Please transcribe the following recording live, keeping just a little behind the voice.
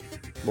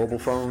Mobile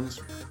phones,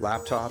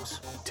 laptops,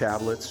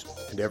 tablets,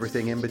 and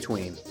everything in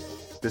between.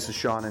 This is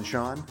Sean and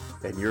Sean,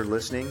 and you're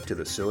listening to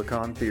the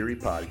Silicon Theory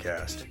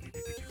Podcast.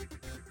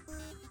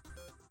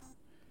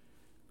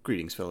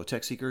 Greetings, fellow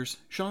tech seekers.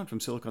 Sean from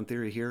Silicon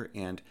Theory here,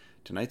 and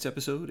tonight's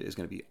episode is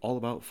going to be all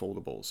about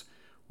foldables.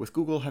 With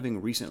Google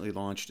having recently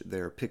launched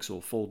their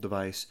Pixel Fold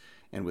device,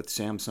 and with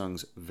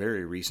Samsung's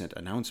very recent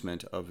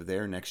announcement of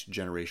their next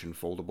generation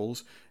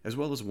foldables, as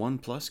well as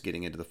OnePlus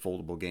getting into the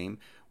foldable game,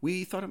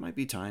 we thought it might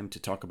be time to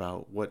talk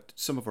about what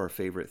some of our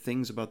favorite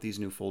things about these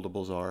new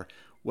foldables are,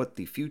 what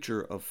the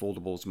future of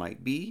foldables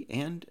might be,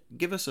 and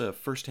give us a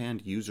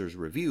first-hand user's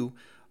review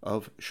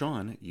of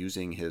Sean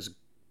using his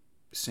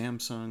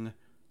Samsung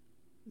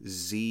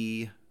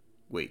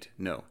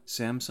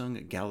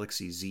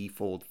Galaxy Z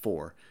Fold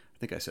 4. I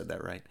think I said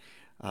that right.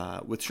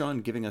 With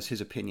Sean giving us his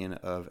opinion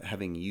of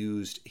having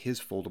used his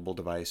foldable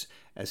device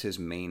as his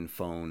main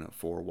phone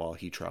for while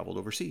he traveled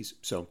overseas.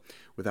 So,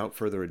 without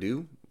further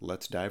ado,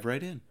 let's dive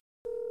right in.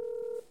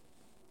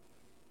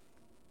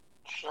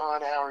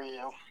 Sean, how are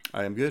you?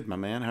 I am good, my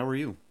man. How are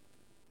you?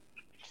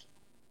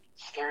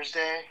 It's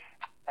Thursday.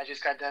 I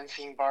just got done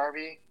seeing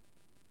Barbie.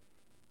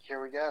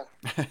 Here we go.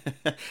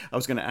 I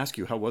was going to ask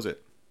you, how was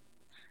it?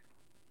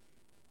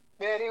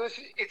 Man,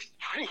 it's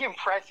pretty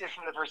impressive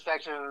from the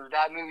perspective of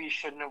that movie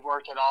shouldn't have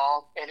worked at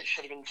all, and it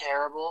should have been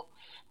terrible.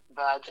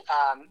 But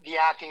the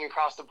acting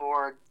across the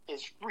board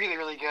is really,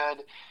 really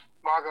good.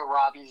 Margot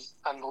Robbie's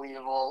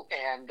unbelievable,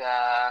 and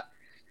why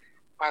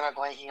am I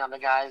blanking on the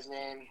guy's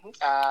name?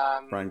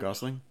 Ryan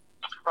Gosling?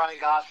 Ryan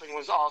Gosling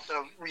was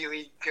also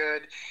really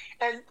good.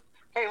 And,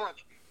 hey, look,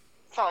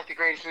 it's not like the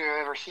greatest movie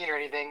I've ever seen or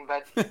anything,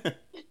 but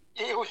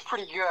it was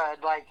pretty good,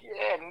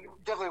 and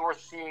definitely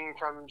worth seeing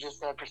from just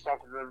the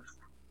perspective of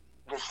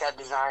the set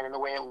design and the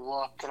way it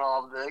looked and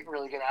all of the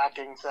really good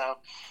acting. So,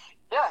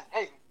 yeah,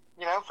 hey,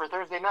 for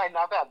Thursday night,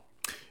 not bad.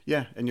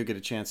 Yeah, and you'll get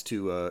a chance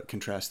to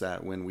contrast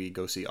that when we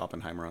go see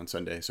Oppenheimer on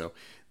Sunday. So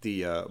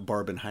the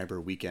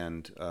Barbenheimer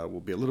weekend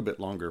will be a little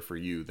bit longer for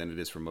you than it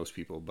is for most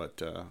people,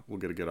 but you'll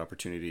get a good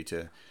opportunity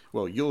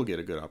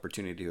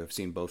to have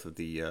seen both of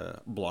the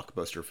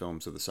blockbuster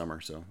films of the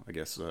summer. So I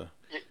guess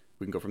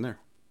we can go from there.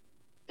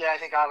 Yeah, I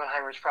think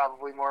Oppenheimer is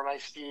probably more my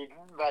speed,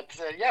 but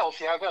yeah, we'll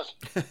see how it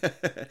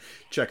goes.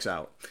 Checks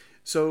out.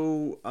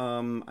 So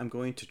I'm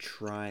going to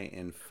try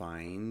and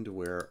find,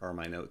 where are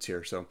my notes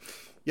here? So,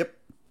 yep,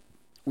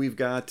 we've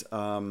got,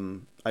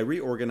 I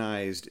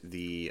reorganized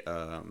the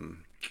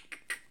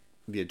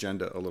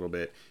agenda a little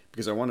bit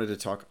because I wanted to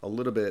talk a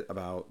little bit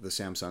about the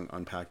Samsung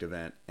Unpacked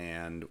event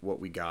and what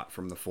we got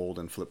from the Fold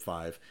and Flip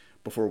 5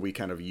 before we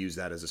kind of use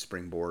that as a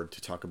springboard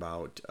to talk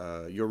about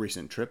your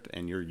recent trip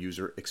and your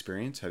user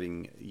experience,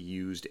 having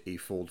used a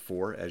Fold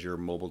 4 as your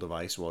mobile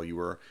device while you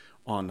were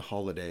on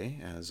holiday,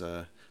 as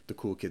the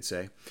cool kids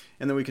say.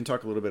 And then we can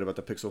talk a little bit about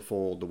the Pixel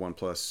Fold, the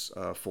OnePlus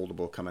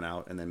foldable coming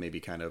out, and then maybe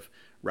kind of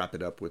wrap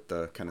it up with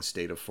the kind of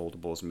state of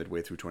foldables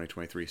midway through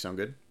 2023. Sound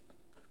good?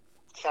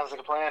 Sounds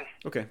like a plan.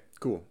 Okay,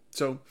 cool.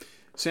 So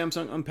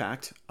Samsung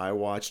Unpacked, I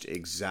watched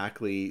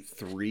exactly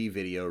 3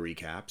 video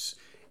recaps.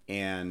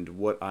 And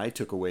what I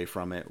took away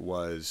from it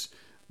was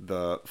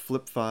the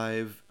Flip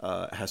 5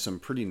 has some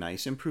pretty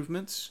nice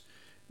improvements.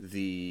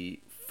 The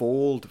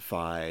Fold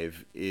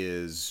 5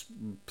 is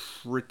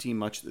pretty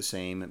much the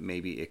same,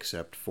 maybe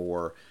except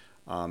for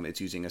it's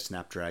using a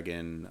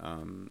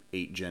Snapdragon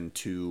 8 Gen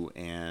 2,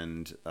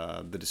 and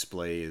the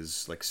display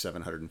is like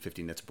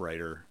 750 nits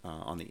brighter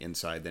on the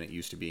inside than it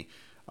used to be.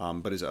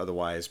 But is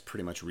otherwise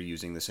pretty much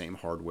reusing the same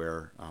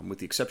hardware, with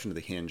the exception of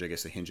the hinge. I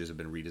guess the hinges have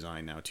been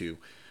redesigned now too.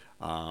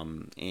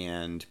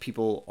 And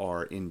people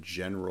are in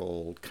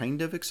general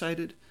kind of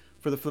excited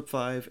for the Flip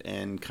 5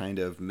 and kind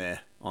of meh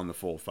on the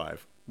Fold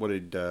 5. What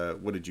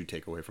did you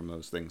take away from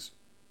those things?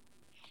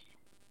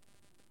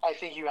 I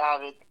think you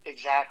have it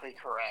exactly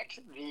correct.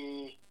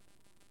 The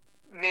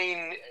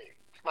main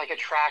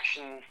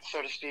attraction,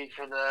 so to speak,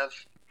 for the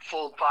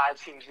Fold 5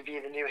 seems to be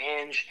the new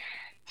hinge,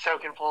 so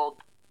it can fold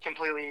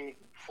completely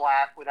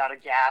flat without a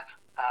gap,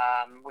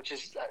 which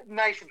is a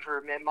nice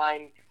improvement.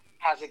 Mine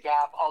has a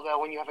gap, although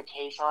when you have a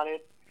case on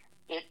it,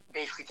 it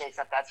basically takes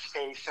up that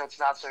space, so it's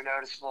not so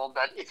noticeable,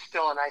 but it's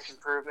still a nice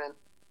improvement.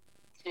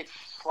 It's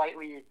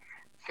slightly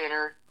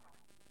thinner,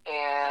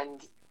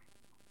 and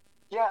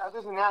yeah,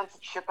 other than that, it's a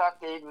chip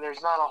update, and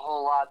there's not a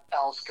whole lot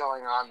else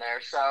going on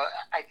there. So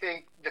I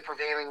think the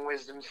prevailing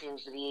wisdom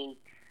seems to be,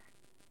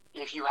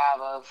 if you have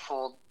a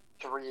Fold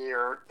 3,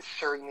 or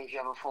certainly if you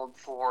have a Fold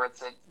 4,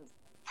 it's a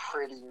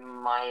pretty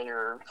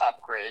minor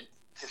upgrade,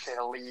 to say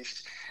the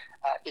least.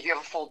 If you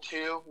have a Fold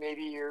 2,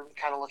 maybe you're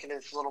kind of looking at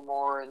this a little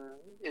more and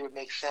it would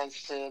make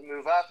sense to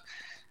move up.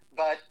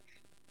 But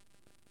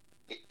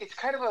it's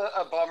kind of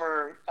a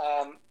bummer.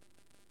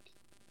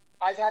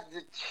 I've had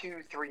the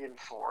 2, 3, and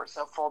 4,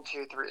 so Fold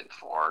 2, 3, and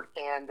 4.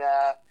 And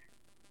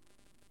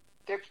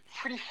they're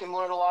pretty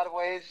similar in a lot of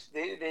ways.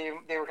 They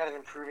were kind of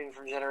improving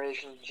from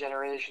generation to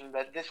generation,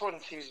 but this one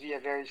seems to be a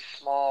very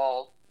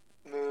small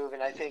move,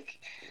 and I think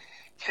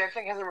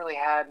Samsung hasn't really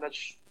had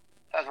much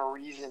of a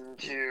reason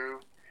to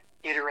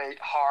iterate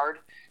hard.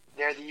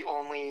 They're the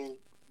only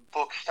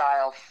book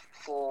style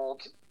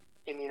fold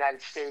in the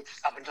United States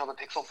up until the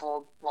Pixel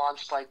Fold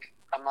launched like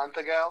a month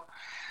ago.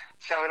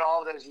 So in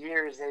all those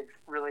years, they've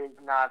really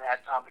not had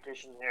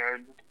competition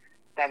here.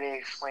 That may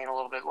explain a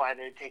little bit why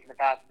they've taken the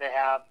path that they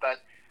have, but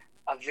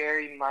a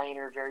very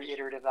minor, very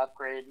iterative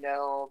upgrade.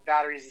 No,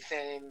 battery's the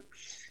same,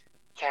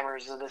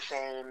 cameras are the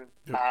same.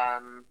 Yep.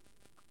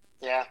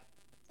 Yeah,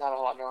 not a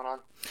whole lot going on.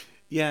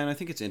 Yeah, and I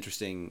think it's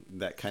interesting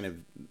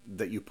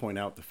that you point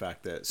out the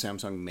fact that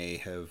Samsung may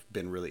have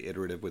been really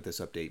iterative with this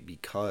update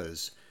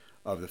because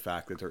of the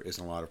fact that there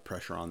isn't a lot of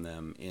pressure on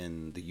them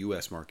in the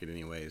U.S. market,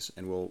 anyways.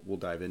 And we'll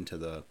dive into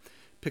the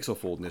Pixel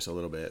Foldness a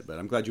little bit, but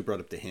I'm glad you brought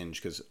up the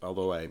hinge because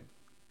although I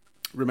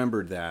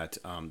remembered that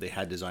they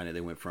had designed it,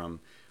 they went from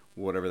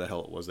whatever the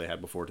hell it was they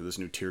had before to this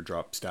new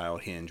teardrop style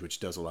hinge, which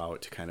does allow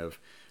it to kind of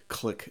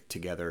click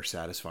together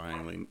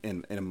satisfyingly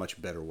in a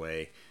much better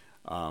way.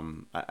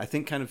 I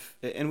think kind of,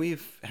 and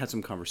we've had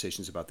some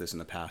conversations about this in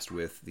the past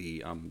with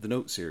the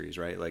Note series,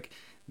 right? Like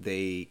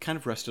they kind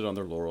of rested on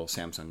their laurels,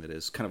 Samsung that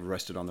is, kind of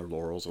rested on their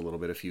laurels a little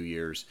bit a few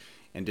years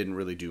and didn't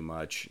really do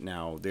much.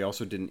 Now they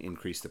also didn't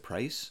increase the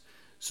price,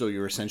 so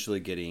you're essentially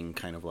getting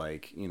kind of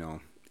like,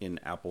 in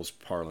Apple's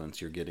parlance,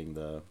 you're getting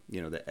the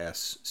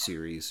S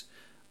series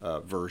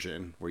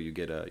version where you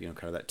get a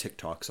kind of that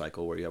TikTok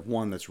cycle where you have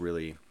one that's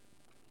really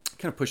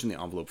kind of pushing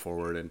the envelope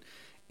forward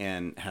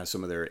and has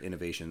some of their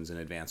innovations and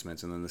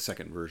advancements, and then the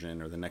second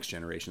version or the next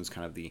generation is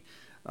kind of the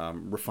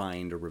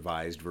refined or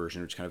revised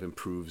version, which kind of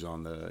improves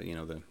on the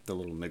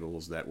little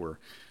niggles that were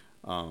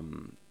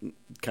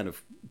kind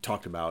of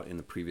talked about in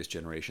the previous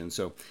generation.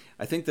 So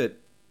I think that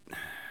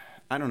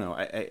I don't know.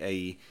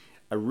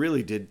 I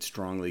really did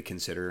strongly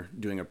consider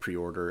doing a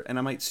pre-order, and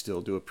I might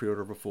still do a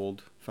pre-order of a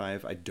Fold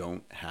 5. I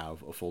don't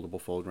have a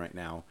foldable Fold right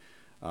now.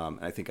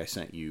 I think I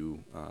sent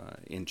you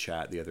in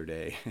chat the other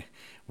day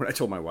when I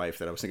told my wife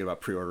that I was thinking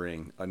about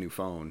pre-ordering a new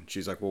phone.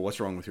 She's like, well, what's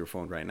wrong with your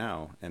phone right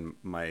now? And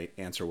my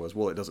answer was,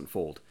 well, it doesn't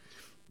fold.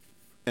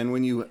 And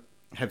when you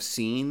have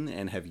seen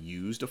and have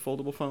used a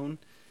foldable phone,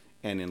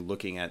 and in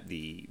looking at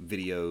the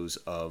videos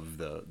of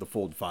the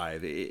Fold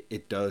 5,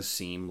 it does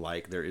seem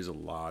like there is a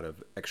lot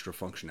of extra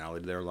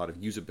functionality there, a lot of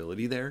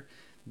usability there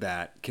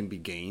that can be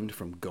gained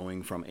from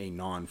going from a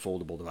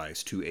non-foldable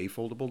device to a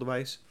foldable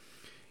device.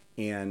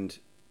 And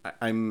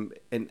and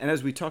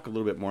as we talk a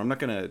little bit more, I'm not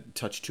going to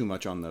touch too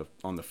much on the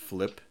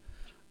flip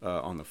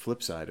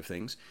side of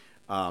things.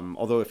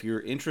 Although if you're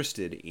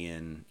interested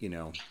in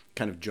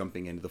kind of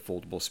jumping into the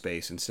foldable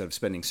space instead of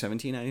spending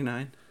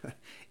 $17.99,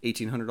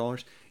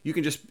 $1,800, you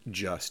can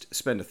just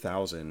spend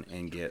 $1,000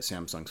 and get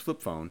Samsung's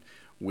flip phone,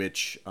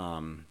 which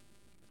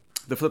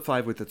the Flip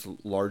 5 with its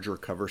larger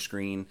cover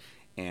screen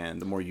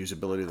and the more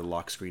usability of the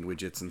lock screen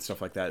widgets and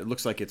stuff like that, it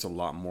looks like it's a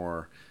lot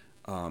more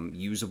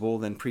usable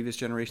than previous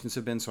generations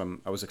have been. So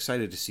I was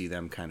excited to see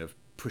them kind of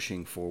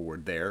pushing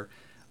forward there.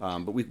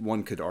 But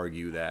one could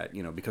argue that,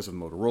 because of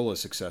Motorola's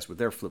success with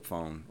their flip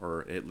phone,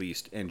 or at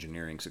least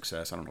engineering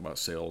success, I don't know about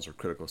sales or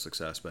critical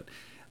success, but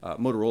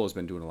Motorola's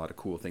been doing a lot of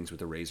cool things with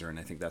the Razr, and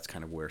I think that's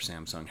kind of where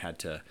Samsung had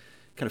to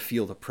kind of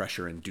feel the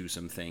pressure and do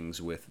some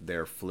things with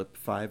their Flip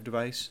 5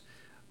 device.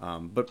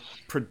 But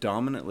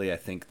predominantly, I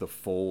think the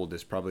Fold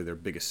is probably their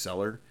biggest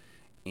seller,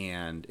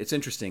 and it's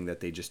interesting that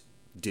they just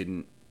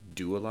didn't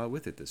do a lot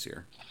with it this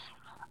year.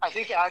 I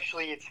think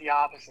actually it's the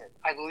opposite.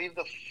 I believe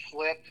the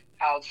Flip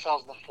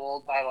outsells the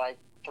Fold by like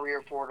 3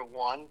 or 4 to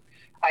 1.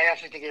 I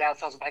actually think it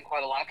outsells it by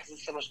quite a lot because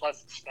it's so much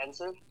less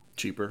expensive.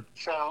 Cheaper.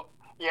 So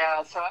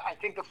yeah, so I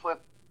think the Flip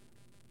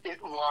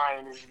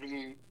line is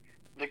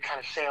the kind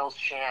of sales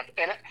champ,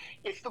 and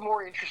it's the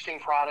more interesting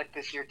product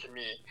this year to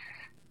me.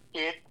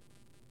 It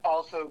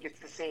also gets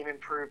the same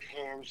improved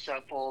hinge, so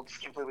it folds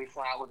completely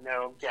flat with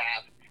no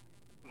gap.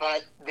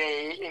 But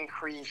they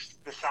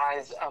increased the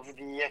size of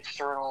the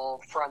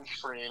external front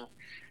screen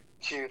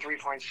to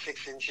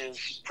 3.6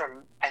 inches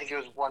from, I think it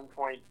was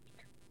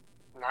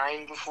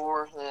 1.9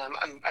 before.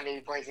 I may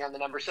be blanking on the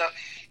number. So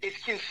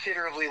it's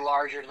considerably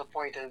larger to the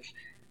point of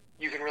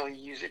you can really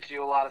use it to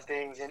do a lot of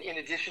things. And in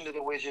addition to the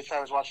widgets,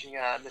 I was watching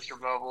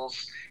Mr.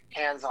 Mobile's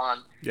hands-on.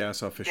 Yeah, I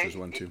saw Fisher's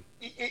one too.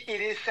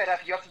 It is set up.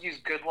 You have to use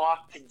Good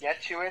Lock to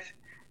get to it.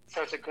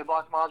 So it's a Good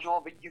Lock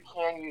module, but you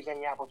can use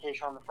any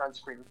application on the front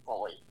screen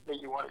fully that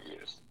you want to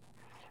use.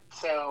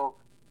 So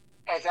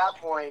at that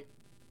point,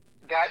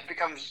 that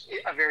becomes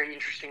a very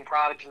interesting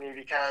product to me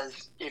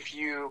because if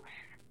you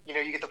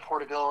get the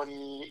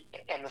portability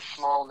and the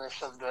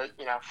smallness of the,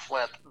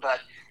 Flip,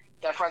 but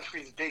that front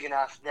screen is big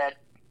enough that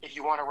if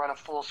you want to run a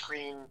full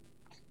screen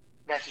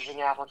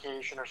messaging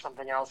application or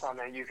something else on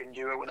there, you can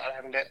do it without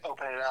having to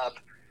open it up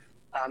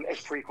as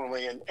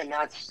frequently. And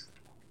that's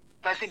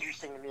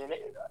interesting to me. And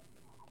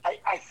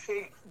I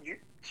think,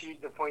 to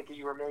the point that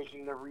you were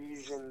making, the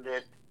reason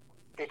that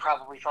they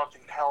probably felt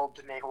compelled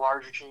to make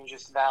larger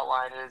changes to that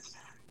line is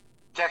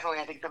definitely,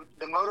 I think,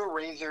 the Moto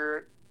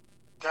Razr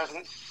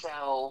doesn't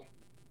sell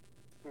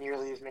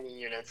nearly as many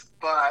units,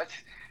 but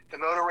the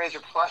Moto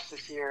Razr Plus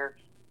this year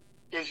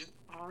is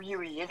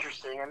really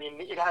interesting. I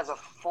mean, it has a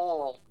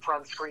full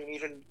front screen,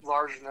 even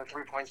larger than the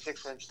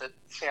 3.6 inch that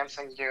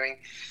Samsung's doing,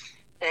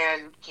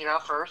 and came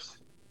out first.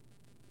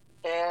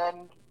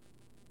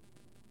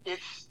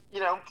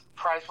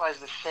 device-wise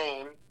the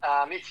same.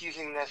 It's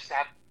using the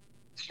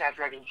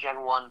Snapdragon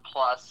Gen 1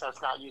 Plus, so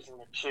it's not using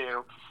the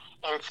 2.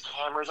 And its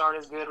cameras aren't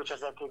as good, which I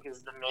think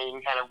is the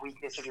main kind of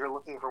weakness if you're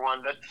looking for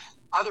one. But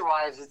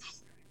otherwise,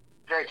 it's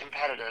very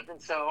competitive.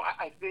 And so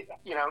I think,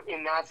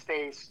 in that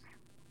space,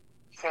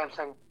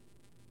 Samsung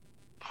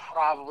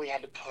probably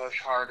had to push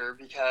harder,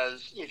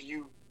 because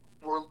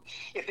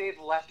if they've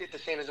left it the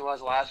same as it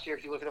was last year,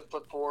 if you look at the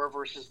Flip 4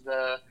 versus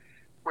the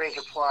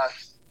Razr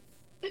Plus,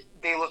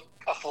 they look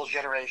a full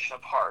generation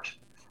apart.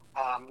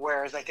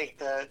 Whereas I think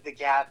the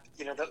gap,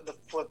 the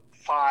Flip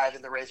 5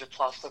 and the Razr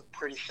Plus look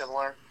pretty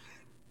similar,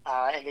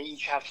 and they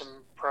each have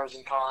some pros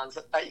and cons.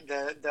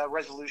 The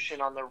resolution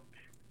on the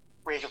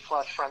Razr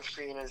Plus front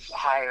screen is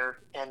higher,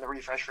 and the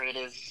refresh rate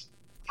is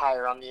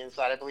higher on the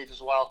inside, I believe,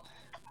 as well.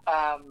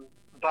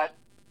 But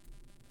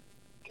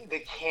the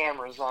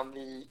cameras on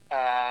the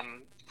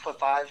Flip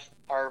 5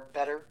 are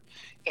better,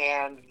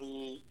 and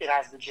it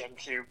has the Gen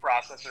 2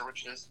 processor,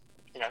 which is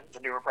the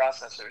newer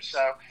processor.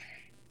 So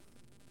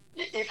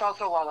it's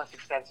also a lot less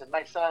expensive.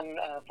 My son,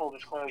 full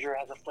disclosure,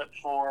 has a Flip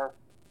 4.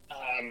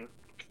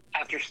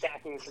 After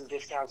stacking some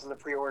discounts in the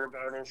pre-order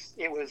bonus,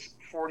 it was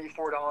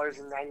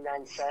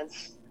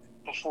 $44.99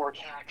 before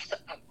tax to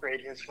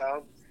upgrade his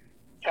phone.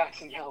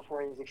 Tax in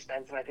California is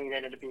expensive. I think it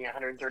ended up being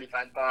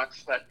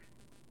 $135, but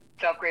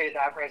to upgrade at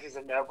that price is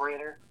a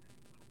no-brainer.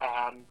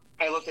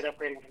 I looked at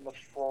upgrading from the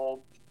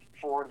Fold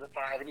 4 to the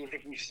 5, and even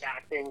if you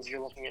stack things,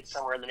 you're looking at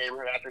somewhere in the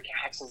neighborhood after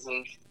taxes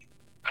of,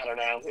 I don't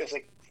know, it was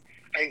like,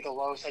 I think the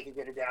lowest I could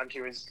get it down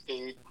to is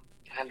 $800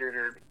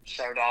 or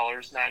so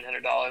dollars,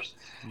 $900.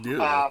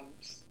 Yeah.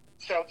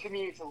 So to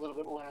me, it's a little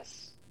bit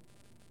less.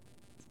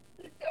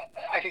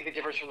 I think the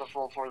difference from the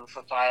Fold 4 to the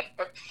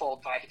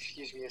Fold 5,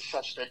 is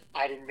such that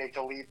I didn't make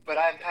the leap. But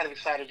I'm kind of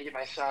excited to get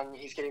my son.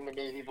 He's getting the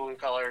navy blue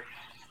color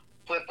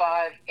Flip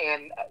 5,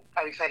 and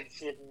I'm excited to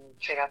see it and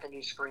check out the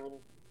new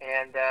screen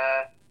and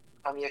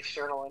on the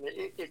external. And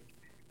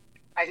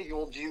I think it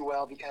will do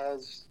well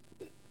because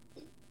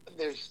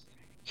there's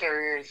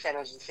carrier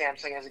incentives, and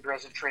Samsung has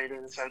aggressive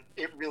trade-in, so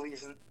it really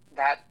isn't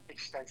that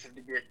expensive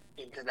to get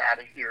into that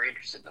if you're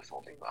interested in the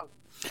folding phone.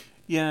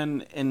 Yeah,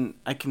 and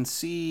I can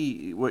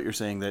see what you're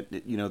saying, that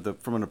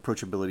from an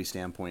approachability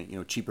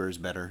standpoint, cheaper is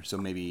better. So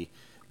maybe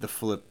the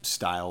Flip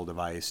style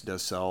device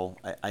does sell.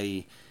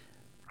 I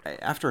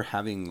after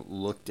having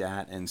looked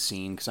at and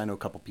seen, because I know a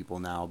couple people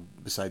now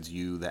besides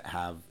you that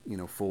have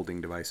folding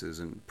devices,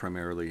 and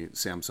primarily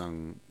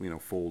Samsung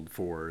Fold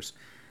 4s.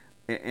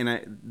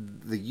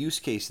 And the use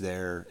case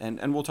there,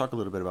 and we'll talk a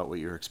little bit about what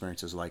your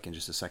experience is like in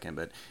just a second,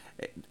 but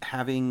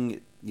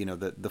having,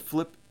 the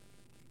Flip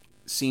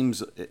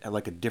seems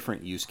like a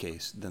different use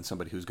case than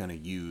somebody who's going to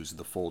use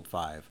the Fold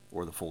 5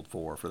 or the Fold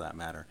 4 for that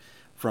matter.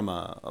 From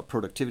a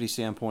productivity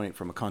standpoint,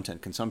 from a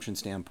content consumption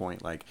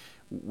standpoint, like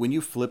when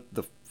you flip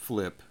the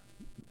Flip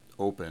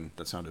open,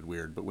 that sounded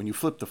weird, but when you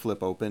flip the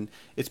Flip open,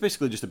 it's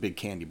basically just a big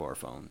candy bar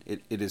phone.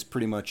 It is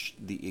pretty much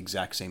the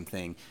exact same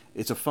thing.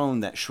 It's a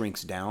phone that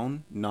shrinks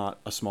down, not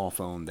a small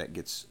phone that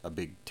gets a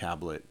big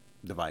tablet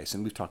device.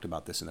 And we've talked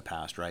about this in the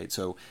past, right?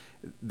 So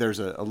there's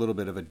a little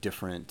bit of a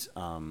different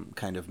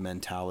kind of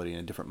mentality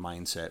and a different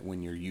mindset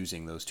when you're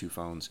using those two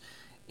phones.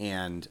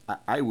 And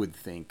I would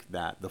think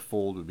that the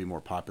Fold would be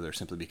more popular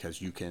simply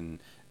because you can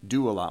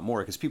do a lot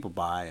more, because people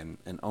buy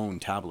and own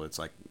tablets.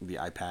 Like the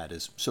iPad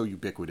is so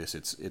ubiquitous,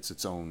 it's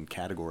its own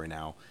category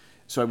now.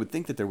 So I would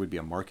think that there would be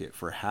a market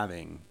for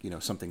having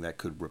something that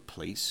could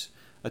replace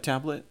a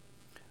tablet,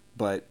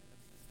 but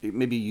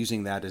maybe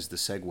using that as the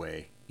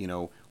segue.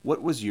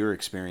 What was your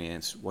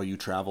experience while you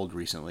traveled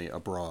recently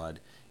abroad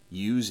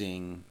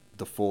using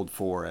the Fold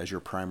 4 as your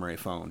primary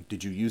phone?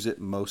 Did you use it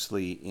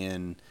mostly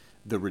in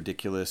the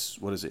ridiculous,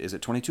 what is it? Is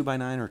it 22 by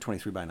 9 or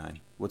 23 by 9?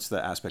 What's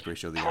the aspect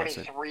ratio that you have?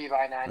 23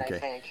 by 9, okay. I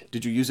think.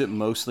 Did you use it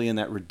mostly in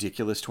that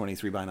ridiculous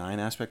 23 by 9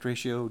 aspect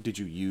ratio? Did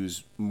you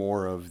use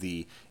more of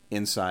the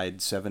inside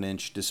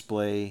 7-inch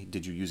display?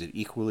 Did you use it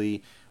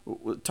equally?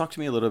 Talk to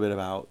me a little bit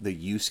about the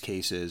use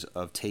cases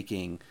of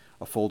taking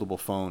a foldable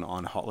phone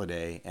on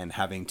holiday and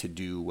having to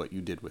do what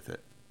you did with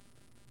it.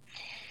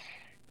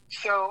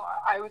 So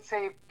I would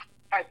say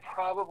I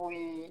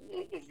probably,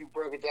 if you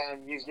broke it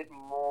down, used it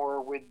more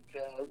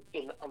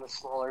on the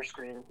smaller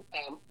screen.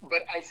 But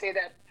I say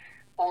that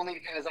only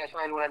because I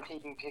find when I'm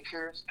taking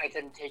pictures, I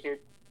tend to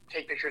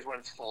take pictures when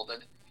it's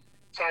folded.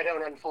 So I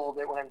don't unfold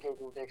it when I'm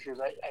taking pictures.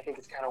 I think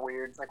it's kind of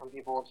weird. It's like when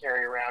people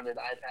carry around an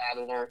iPad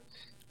and they're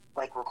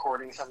like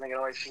recording something. It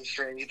always seems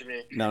strange to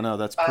me. No,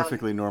 that's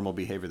perfectly normal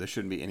behavior. There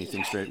shouldn't be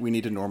anything strange. We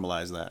need to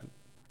normalize that.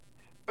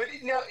 But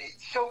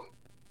so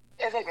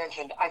as I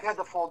mentioned, I've had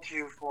the Fold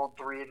 2, Fold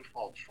 3, and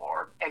Fold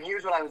 4. And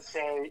here's what I would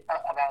say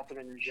about them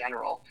in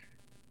general.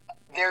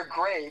 They're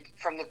great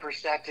from the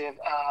perspective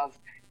of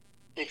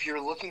if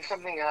you're looking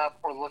something up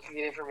or looking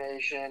at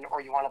information,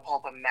 or you want to pull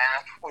up a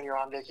map when you're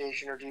on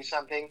vacation or do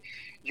something,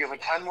 you have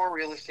a ton more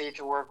real estate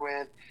to work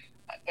with.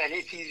 And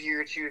it's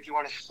easier to, if you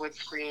want to split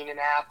screen an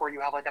app where you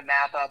have like a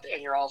map up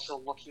and you're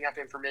also looking up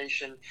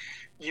information,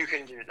 you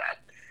can do that.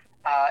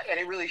 And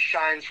it really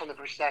shines from the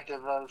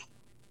perspective of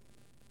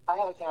I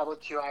have a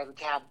tablet too. I have a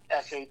Tab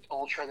S8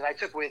 Ultra that I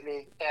took with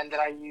me and that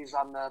I use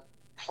on the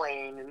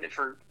plane and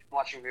for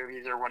watching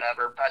movies or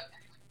whatever. But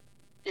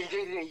in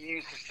day-to-day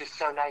use, it's just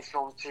so nice to be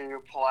able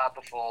to pull out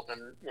the fold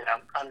and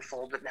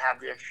unfold it and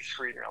have the extra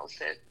screen real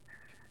estate.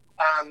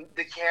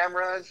 The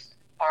cameras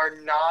are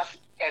not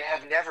and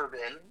have never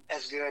been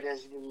as good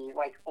as the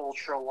like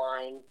ultra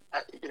line,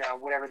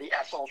 whatever the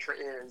S Ultra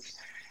is.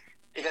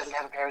 It doesn't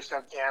have a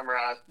periscope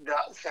camera. The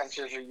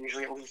sensors are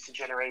usually at least a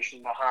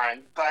generation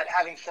behind. But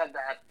having said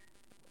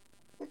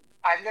that,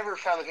 I've never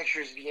found the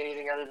pictures to be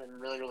anything other than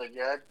really, really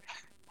good.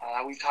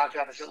 We've talked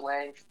about this at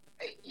length.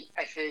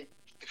 I think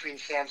between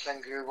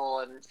Samsung, Google,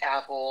 and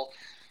Apple,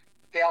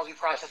 they all do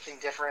processing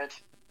different.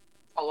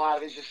 A lot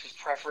of it is just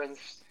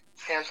preference.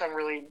 Samsung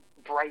really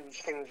brightens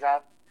things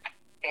up,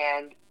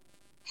 and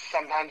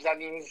sometimes that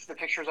means the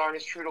pictures aren't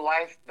as true to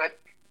life, but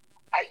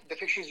the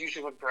pictures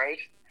usually look great.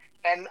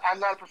 And I'm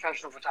not a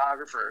professional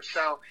photographer,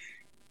 so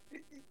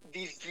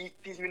these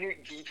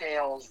minute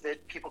details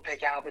that people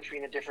pick out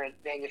between the different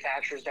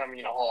manufacturers don't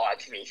mean a whole lot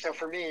to me. So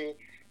for me,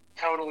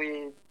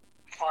 totally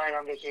fine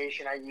on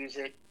vacation. I use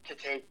it to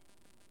take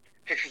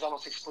pictures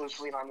almost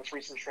exclusively on this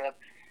recent trip.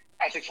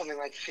 I took something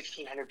like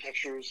 1,600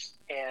 pictures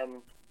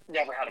and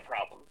never had a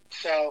problem.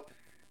 So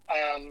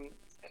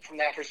from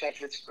that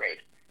perspective, it's great.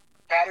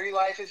 Battery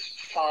life is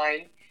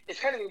fine. It's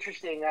kind of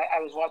interesting.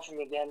 I was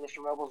watching again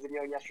Mr. Mobile's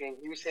video yesterday.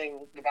 He was saying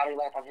the battery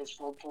life on his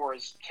Fold 4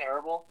 is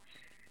terrible.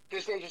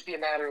 This may just be a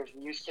matter of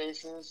use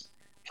cases.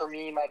 For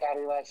me, my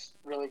battery life's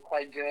really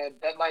quite good,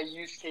 but my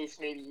use case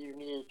may be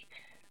unique.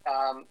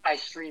 I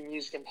stream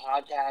music and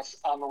podcasts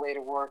on the way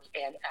to work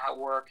and at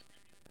work.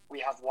 We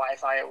have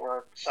Wi-Fi at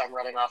work, so I'm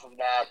running off of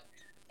that.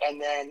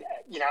 And then,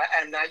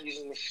 I'm not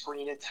using the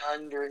screen a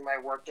ton during my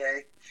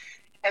workday.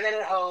 And then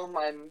at home,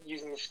 I'm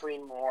using the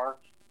screen more.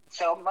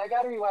 So my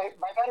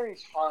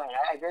battery's fine.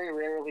 I very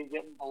rarely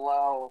get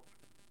below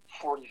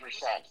 40%.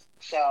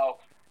 So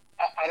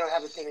I don't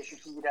have the same issue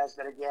he does,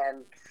 but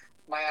again,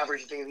 my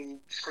average daily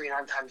screen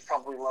on time is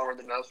probably lower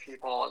than most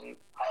people, and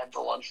I have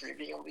the luxury of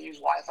being able to use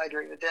Wi-Fi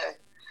during the day.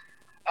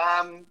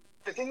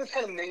 The thing that's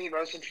kind of maybe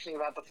most interesting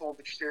about the Fold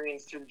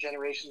experience through the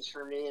generations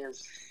for me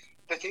is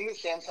the thing that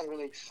Samsung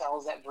really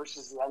excels at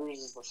versus the others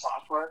is the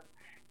software.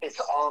 It's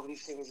all of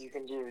these things you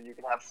can do. You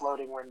can have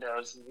floating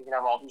windows, and you can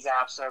have all these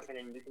apps open,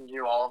 and you can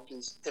do all of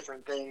these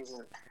different things.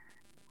 And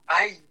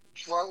I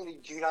bluntly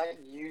do not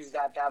use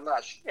that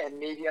much, and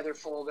maybe other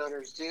Fold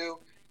owners do,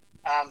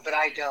 but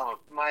I don't.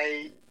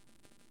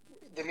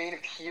 The main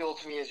appeal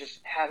to me is just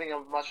having a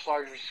much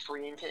larger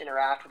screen to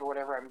interact with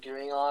whatever I'm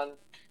doing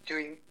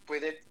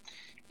with it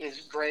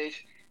is great.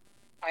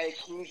 I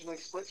occasionally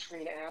split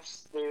screen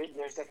apps.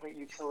 There's definitely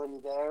utility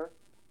there.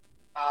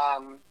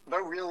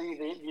 But really,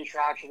 the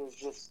attraction is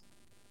just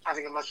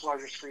having a much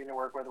larger screen to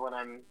work with when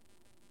I'm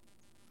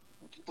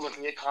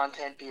looking at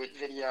content, be it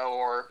video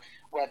or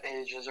web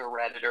pages or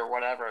Reddit or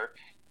whatever.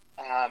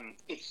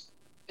 It's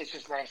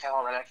just nice to have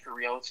all that extra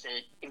real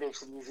estate. It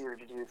makes it easier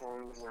to do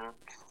things.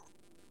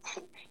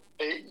 And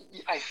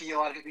I see a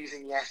lot of people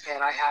using the S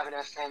Pen. I have an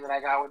S Pen that I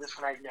got with this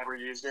one. I've never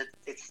used it.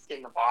 It's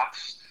in the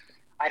box.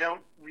 I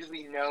don't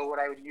really know what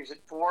I would use it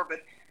for, but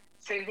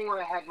same thing when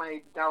I had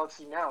my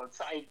Galaxy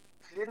Notes. I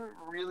didn't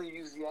really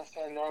use the S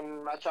Pen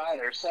then much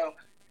either. So,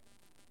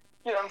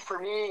 for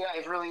me,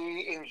 I've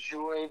really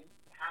enjoyed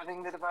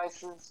having the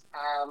devices,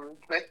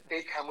 but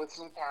they come with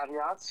some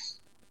caveats.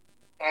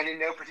 And in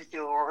no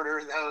particular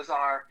order, those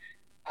are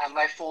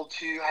my Fold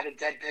 2 had a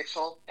dead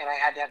pixel, and I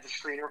had to have the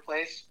screen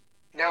replaced.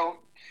 No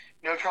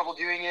trouble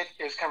doing it.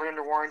 It was covered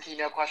under warranty,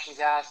 no questions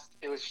asked.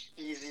 It was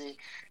easy.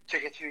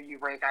 Took it through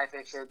U-Break,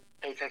 iFix it.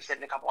 They fixed it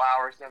in a couple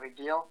hours, no big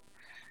deal.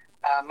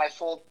 My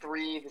Fold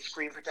 3, the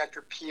screen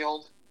protector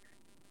peeled,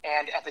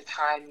 and at the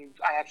time,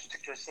 I actually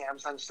took it to a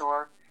Samsung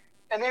store,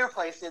 and they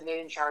replaced it, and they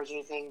didn't charge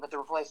anything, but the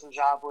replacement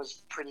job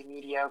was pretty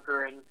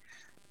mediocre, and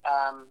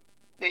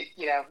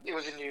it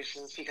was a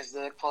nuisance because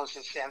the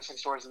closest Samsung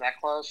store isn't that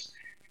close.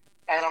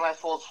 And on my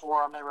Fold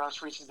 4, on my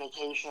most recent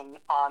vacation,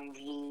 on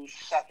the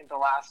second to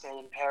last day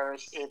in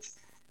Paris,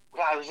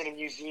 I was in a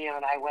museum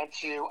and I went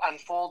to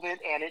unfold it,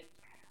 and it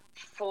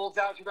folds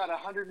out to about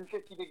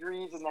 150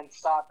 degrees and then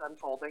stopped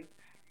unfolding.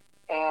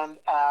 And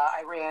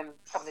I ran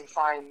something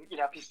fine,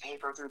 a piece of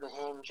paper through the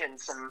hinge, and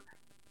some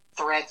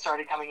thread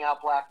started coming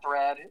out, black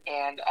thread,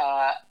 and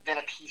then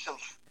a piece of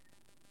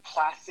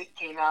plastic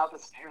came out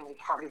that's apparently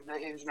part of the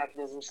hinge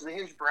mechanism. So the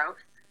hinge broke.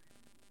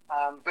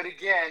 But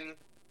again,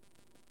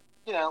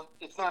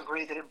 it's not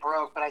great that it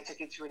broke, but I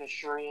took it to an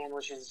Assurian,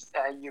 which is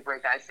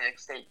U-Break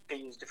iFix. They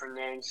use different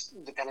names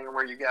depending on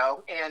where you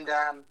go. And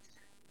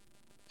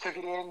took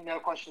it in, no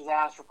questions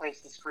asked,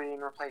 replaced the screen,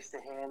 replaced the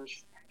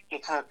hinge.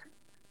 It took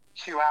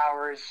 2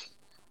 hours.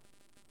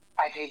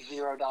 I paid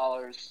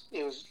 $0.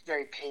 It was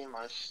very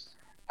painless.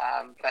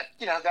 But,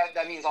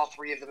 that means all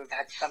three of them have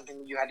had something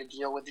that you had to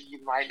deal with that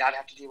you might not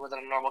have to deal with on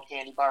a normal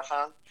candy bar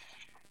phone.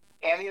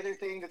 And the other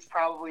thing that's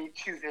probably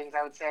two things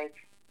I would say.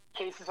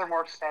 Cases are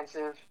more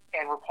expensive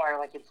and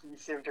require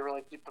adhesive to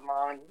really keep them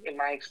on, in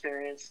my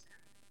experience.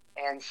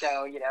 And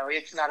so,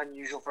 it's not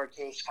unusual for a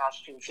case to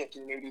cost between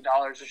 $50 and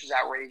 $80, which is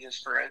outrageous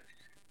for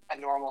a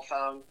normal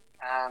phone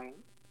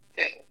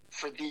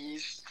for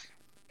these.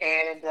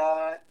 And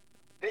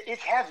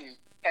it's heavy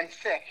and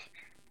thick.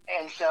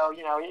 And so,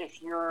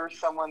 if you're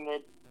someone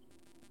that,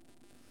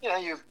 you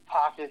have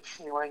pockets,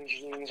 you're wearing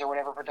jeans or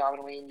whatever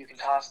predominantly, and you can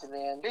toss them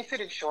in. They fit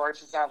in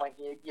shorts. It's not like,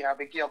 a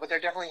big deal, but they're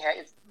definitely,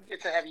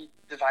 it's a heavy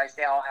device.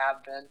 They all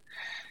have been.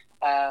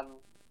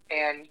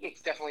 And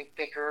it's definitely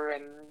thicker,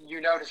 and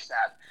you notice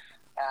that.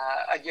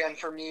 Again,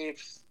 for me,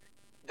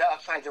 the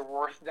upsides are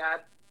worth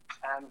that,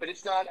 but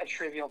it's not a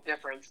trivial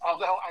difference.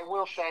 Although I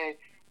will say,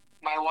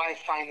 my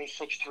wife finally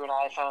switched to an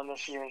iPhone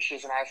this year, and she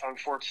has an iPhone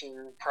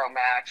 14 Pro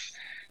Max,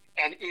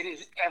 and it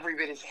is every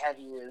bit as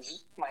heavy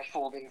as my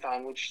folding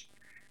phone, which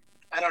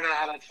I don't know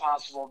how that's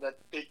possible, but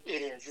it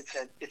is.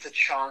 It's a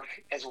chunk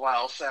as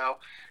well. So,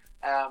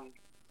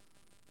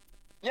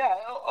 yeah,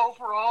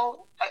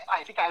 overall,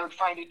 I think I would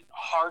find it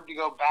hard to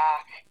go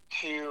back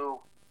to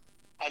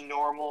a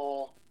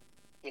normal,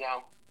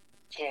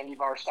 candy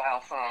bar style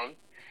phone.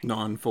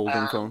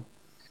 Non-folding phone.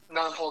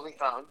 Non-folding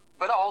phone.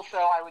 But also,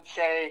 I would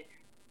say,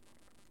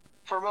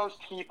 for most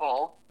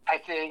people, I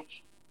think,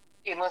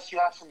 unless you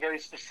have some very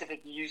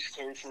specific use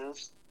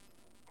cases,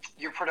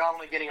 you're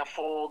predominantly getting a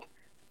fold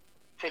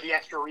for the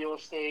extra real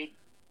estate,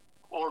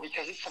 or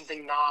because it's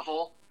something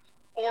novel,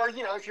 or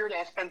if you're an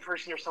S Pen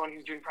person or someone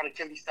who's doing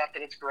productivity stuff,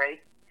 then it's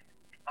great.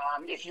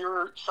 If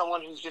you're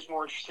someone who's just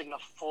more interested in a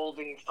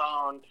folding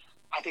phone,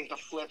 I think the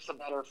Flip's a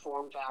better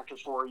form factor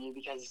for you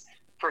because,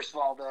 first of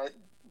all,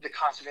 the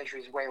cost of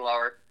entry is way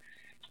lower,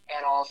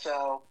 and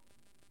also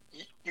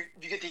you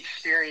get the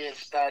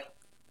experience that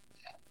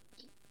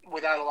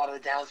without a lot of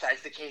the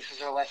downsides. The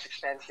cases are less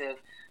expensive.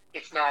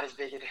 It's not as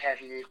big and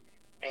heavy,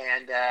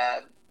 and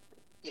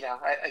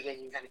again,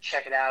 you can kind of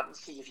check it out and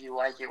see if you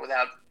like it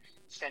without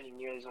spending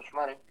nearly as much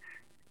money.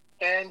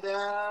 And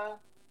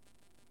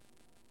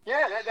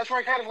that's where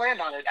I kind of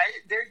land on it.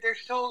 They're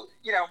still,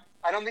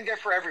 I don't think they're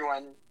for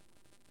everyone.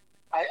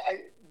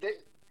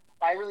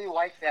 I really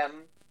like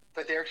them,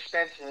 but they're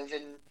expensive,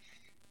 and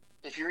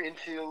if you're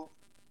into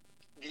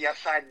the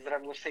upsides that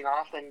I'm listing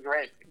off, then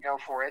great, go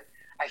for it.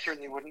 I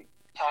certainly wouldn't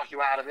talk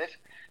you out of it,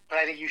 but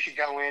I think you should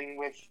go in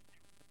with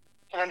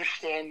an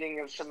understanding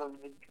of some of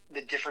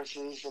the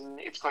differences, and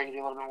it's going to be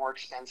a little bit more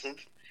expensive.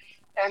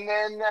 And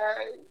then,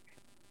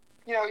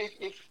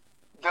 if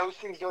those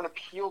things don't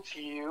appeal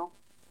to you,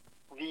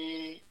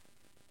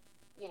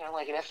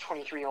 like an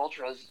S23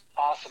 Ultra is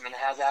awesome and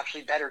has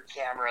actually better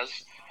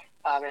cameras.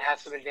 It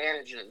has some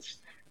advantages,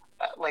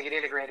 like an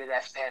integrated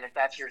S Pen, if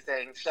that's your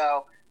thing.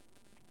 So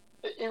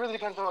it really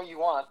depends on what you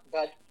want.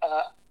 But,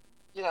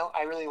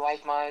 I really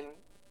like mine.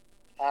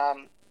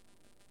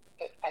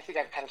 I think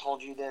I've kind of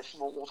told you this.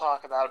 We'll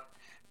talk about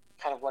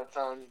kind of what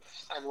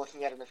phones I'm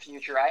looking at in the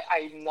future.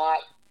 I'm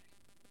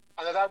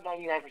about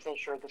 99%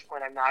 sure at this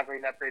point I'm not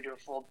going to upgrade to a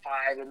Fold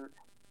 5. And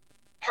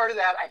part of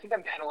that, I think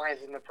I'm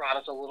penalizing the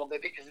product a little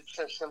bit because it's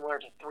so similar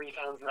to 3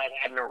 phones that I've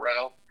had in a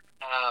row.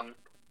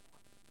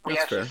 We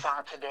actually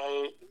saw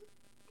today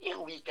it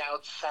leaked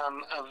out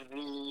some of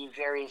the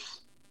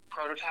various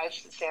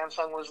prototypes that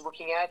Samsung was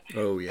looking at.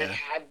 Oh, yeah. That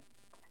had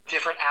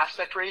different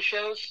aspect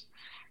ratios,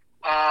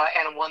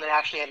 and one that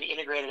actually had an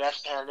integrated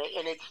S Pen.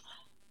 And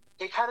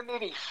it kind of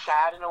made me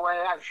sad in a way.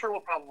 I'm sure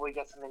we'll probably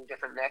get something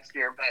different next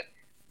year, but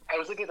I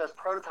was looking at those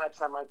prototypes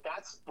and I'm like,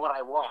 that's what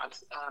I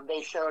want.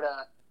 They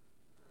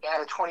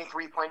had a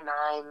 23.9,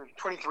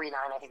 23.9,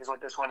 I think is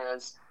what this one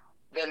is.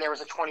 Then there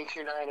was a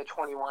 22.9, a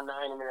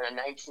 21.9, and then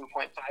a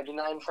 19.5 to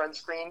 9 front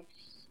screen.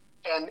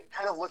 And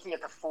kind of looking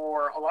at the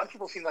 4, a lot of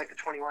people seem like the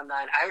 21.9.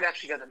 I would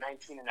actually go the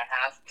 19.5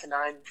 to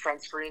 9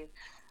 front screen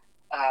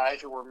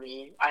if it were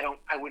me.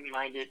 I wouldn't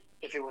mind it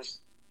if it was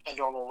a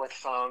normal with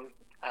phone.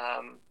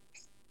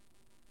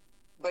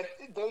 But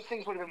those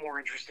things would have been more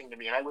interesting to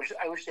me, and I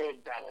wish they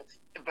had done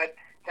it. But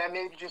that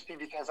may just be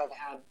because I've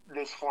had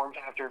this form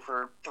factor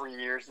for 3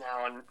 years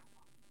now, and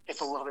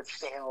it's a little bit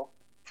stale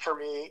for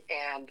me.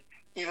 And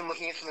even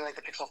looking at something like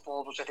the Pixel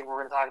Fold, which I think we're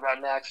going to talk about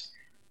next,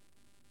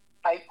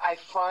 I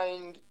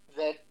find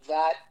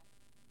that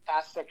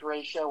aspect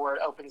ratio where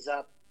it opens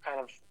up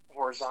kind of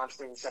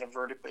horizontally instead of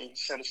vertically,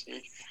 so to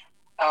speak,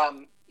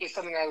 is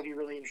something I would be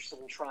really interested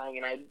in trying.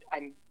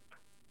 And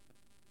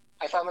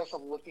I find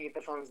myself looking at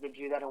the phones that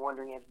do that and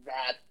wondering if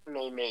that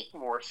may make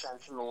more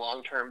sense in the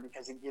long term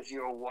because it gives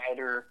you a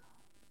wider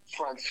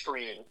front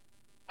screen,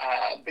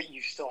 but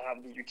you still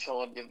have the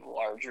utility of the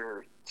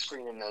larger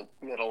screen in the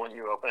middle when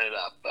you open it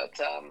up. But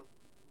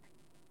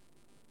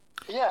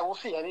yeah, we'll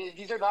see. I mean,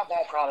 these are not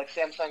bad products.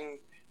 Samsung,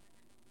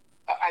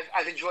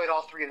 I've enjoyed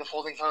all 3 of the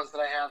folding phones that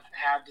I have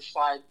had,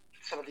 despite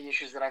some of the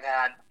issues that I've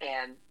had.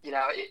 And,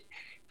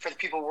 for the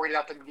people worried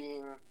about them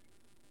being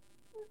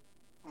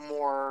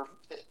more,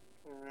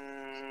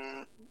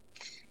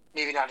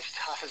 maybe not as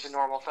tough as a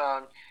normal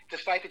phone,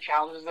 despite the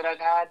challenges that I've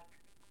had,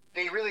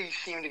 they really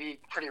seem to be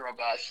pretty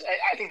robust.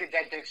 I think the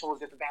dead pixel was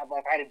just a bad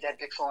luck. I had a dead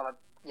pixel on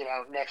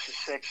a Nexus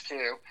 6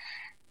 too.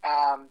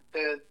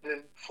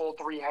 The Fold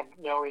 3 had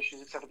no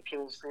issues except for the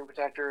peeling screen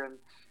protector, and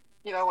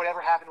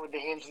whatever happened with the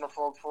hinge in the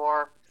Fold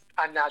 4,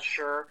 I'm not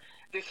sure.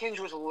 The hinge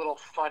was a little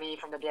funny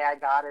from the day I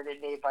got it.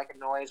 It made like a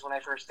noise when I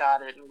first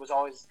got it and was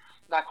always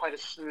not quite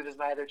as smooth as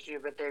my other two,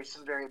 but there's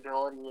some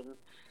variability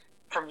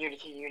from unit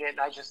to unit. And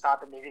I just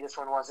thought that maybe this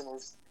one wasn't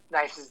as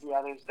nice as the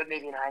others, but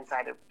maybe in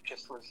hindsight it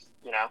just was,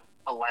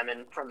 a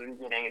lemon from the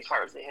beginning as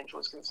far as the hinge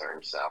was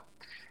concerned. So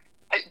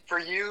for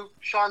you,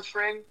 Sean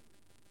Spring,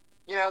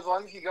 as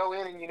long as you go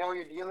in and you know what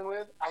you're dealing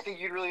with, I think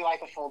you'd really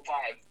like a Fold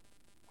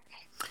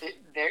 5.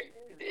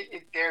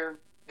 They're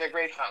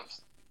great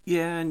phones.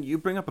 Yeah, and you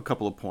bring up a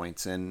couple of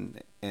points,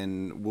 and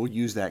we'll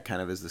use that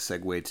kind of as the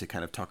segue to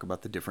kind of talk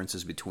about the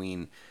differences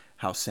between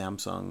how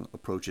Samsung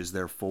approaches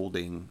their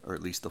folding, or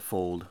at least the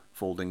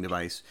folding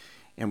device,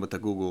 and what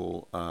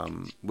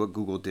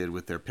Google did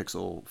with their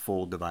Pixel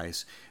Fold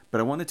device. But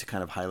I wanted to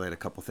kind of highlight a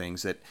couple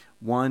things. That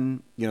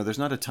one, there's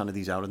not a ton of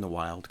these out in the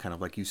wild, kind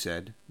of like you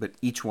said, but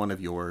each one of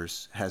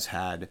yours has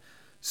had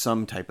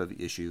some type of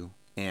issue,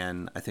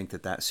 and I think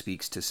that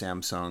speaks to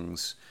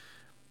Samsung's,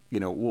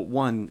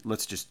 one,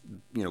 let's just,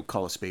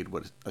 call a spade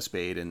what a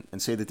spade,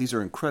 and say that these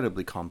are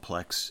incredibly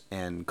complex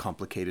and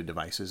complicated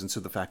devices. And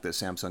so the fact that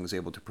Samsung is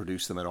able to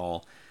produce them at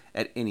all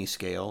at any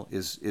scale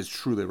is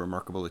truly a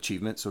remarkable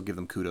achievement. So give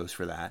them kudos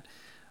for that.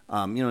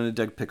 And a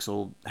dead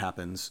pixel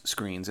happens,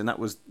 screens, and that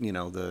was,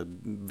 the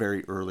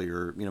very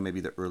earlier,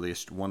 maybe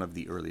one of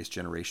the earliest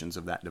generations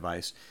of that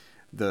device.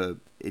 The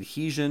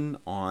adhesion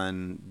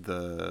on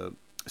the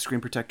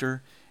screen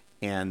protector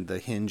and the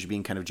hinge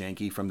being kind of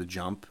janky from the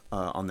jump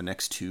on the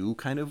next two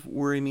kind of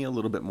worry me a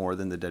little bit more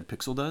than the dead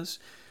pixel does.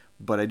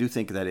 But I do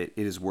think that it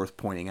is worth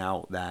pointing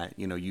out that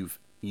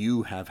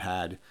you have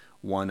had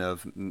one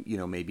of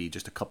maybe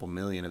just a couple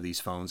million of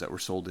these phones that were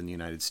sold in the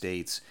United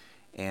States,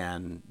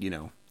 and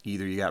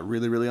either you got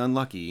really really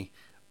unlucky,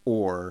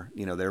 or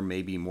there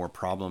may be more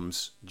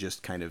problems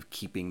just kind of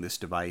keeping this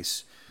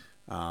device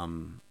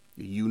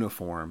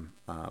uniform,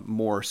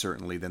 more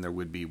certainly than there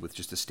would be with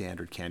just a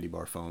standard candy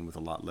bar phone with a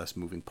lot less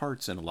moving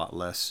parts and a lot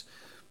less,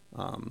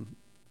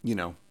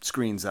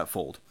 screens that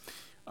fold.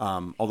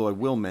 Although I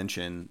will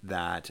mention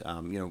that,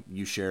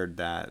 you shared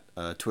that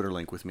Twitter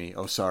link with me.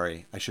 Oh,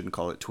 sorry, I shouldn't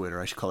call it Twitter.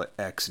 I should call it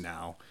X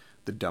now.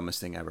 The dumbest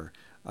thing ever.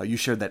 You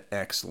shared that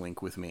X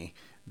link with me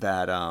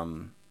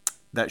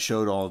that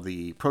showed all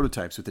the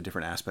prototypes with the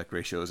different aspect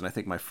ratios. And I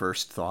think my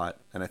first thought,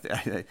 and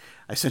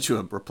I sent you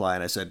a reply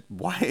and I said,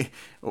 why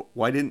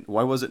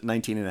was it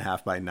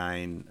 19.5 by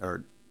 9,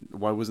 or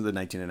why wasn't the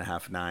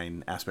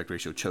 19.5:9 aspect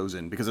ratio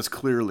chosen? Because it's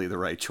clearly the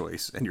right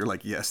choice. And you're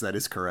like, yes, that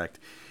is correct.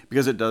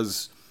 Because it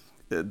does,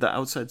 the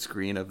outside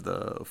screen of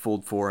the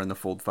Fold 4 and the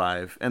Fold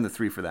 5, and the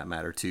 3 for that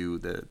matter too,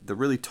 the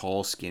really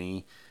tall,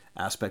 skinny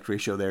aspect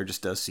ratio there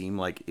just does seem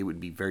like it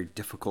would be very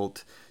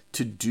difficult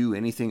to do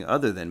anything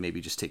other than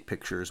maybe just take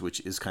pictures, which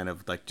is kind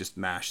of like just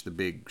mash the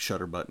big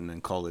shutter button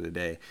and call it a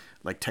day.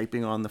 Like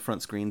typing on the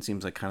front screen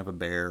seems like kind of a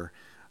bear.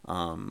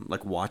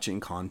 Like watching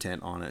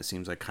content on it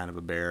seems like kind of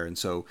a bear. And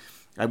so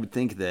I would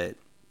think that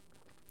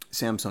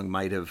Samsung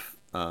might have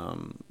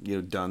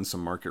done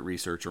some market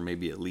research, or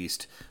maybe at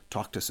least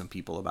talked to some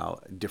people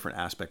about different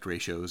aspect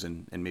ratios,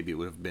 and maybe it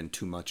would have been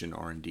too much in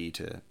R&D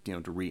to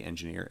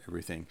re-engineer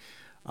everything.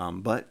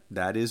 But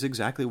that is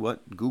exactly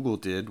what Google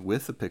did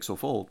with the Pixel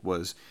Fold.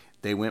 Was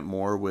they went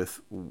more with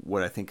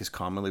what I think is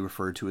commonly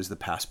referred to as the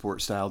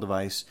passport style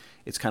device.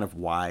 It's kind of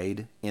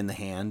wide in the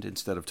hand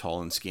instead of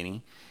tall and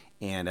skinny.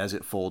 And as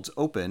it folds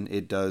open,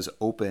 it does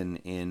open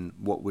in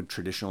what would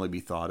traditionally be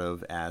thought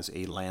of as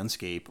a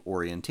landscape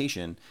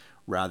orientation,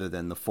 rather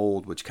than the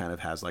Fold, which kind of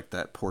has like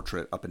that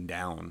portrait up and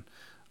down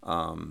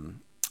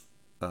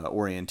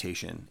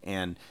orientation.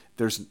 And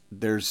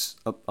there's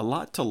a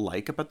lot to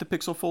like about the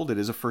Pixel Fold. It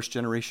is a first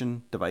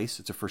generation device.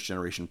 It's a first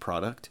generation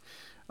product.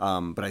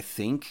 But I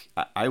think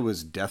I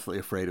was deathly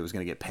afraid it was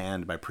going to get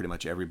panned by pretty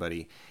much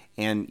everybody.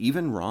 And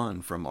even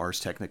Ron from Ars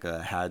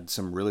Technica had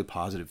some really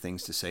positive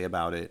things to say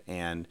about it.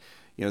 And,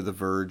 The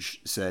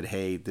Verge said,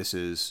 hey, this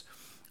is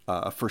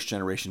a first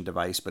generation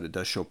device, but it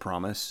does show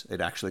promise. It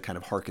actually kind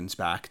of harkens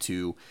back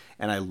to,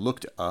 and I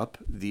looked up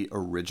the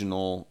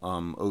original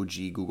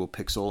OG Google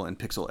Pixel and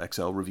Pixel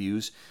XL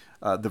reviews.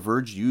 The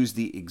Verge used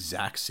the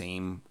exact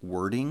same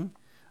wording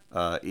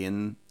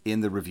in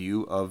the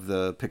review of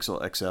the Pixel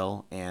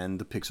XL and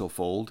the Pixel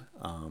Fold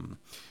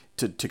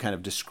to kind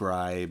of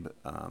describe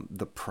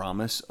the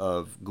promise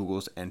of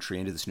Google's entry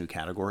into this new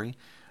category.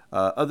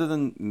 Other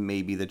than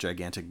maybe the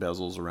gigantic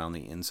bezels around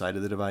the inside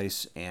of the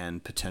device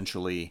and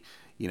potentially,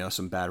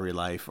 some battery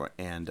life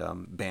and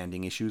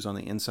banding issues on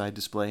the inside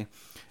display,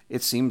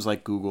 it seems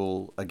like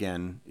Google,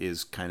 again,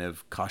 is kind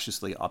of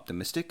cautiously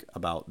optimistic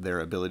about their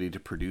ability to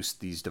produce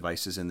these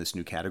devices in this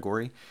new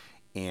category.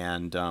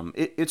 And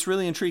it's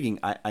really intriguing.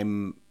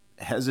 I'm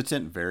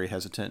hesitant, very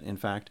hesitant, in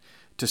fact,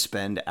 to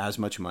spend as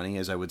much money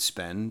as I would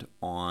spend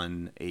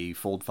on a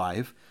Fold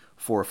 5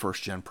 for a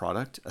first-gen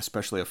product,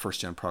 especially a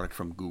first-gen product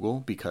from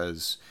Google,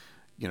 because,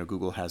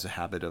 Google has a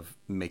habit of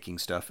making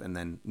stuff and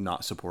then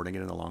not supporting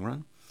it in the long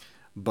run.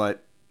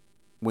 But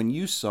when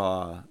you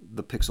saw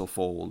the Pixel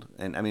Fold,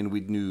 and I mean,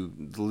 we knew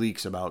the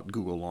leaks about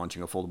Google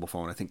launching a foldable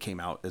phone, I think came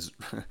out as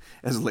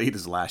as late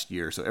as last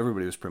year, so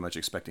everybody was pretty much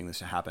expecting this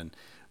to happen.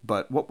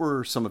 But what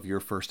were some of your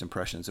first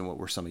impressions, and what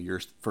were some of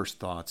your first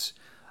thoughts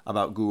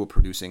about Google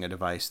producing a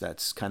device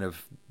that's kind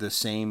of the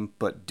same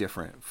but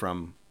different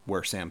from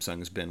where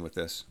Samsung's been with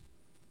this?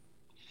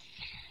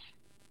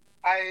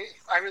 I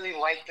really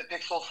like the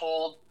Pixel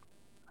Fold,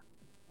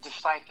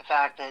 despite the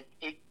fact that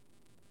it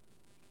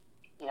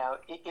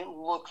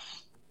looks,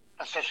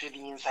 especially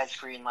the inside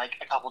screen, like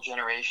a couple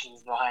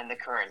generations behind the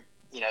current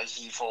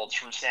Z Folds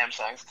from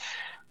Samsung's.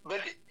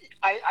 But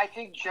I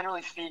think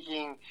generally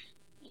speaking,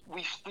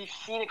 we've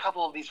seen a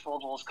couple of these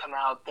foldables come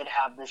out that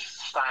have this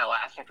style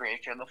aspect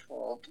ratio. The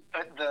fold,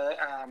 the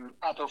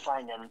Oppo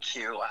Find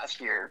M2 last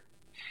year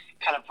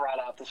kind of brought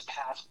out this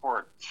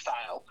passport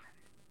style,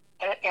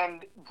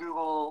 and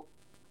Google,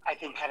 I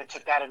think, kind of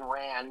took that and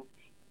ran.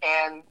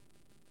 And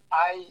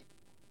I,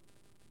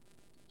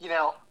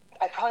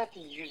 I probably have to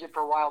use it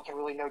for a while to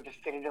really know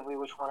definitively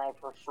which one I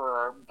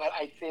prefer. But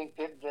I think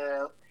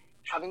that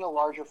having a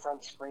larger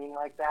front screen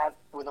like that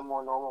with a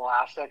more normal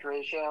aspect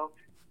ratio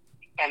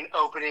and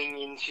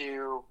opening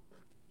into,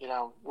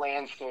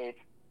 landscape,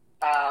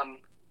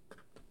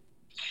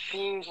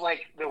 seems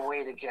like the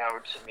way to go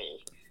to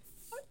me.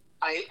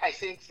 I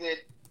think that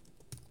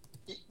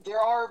there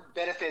are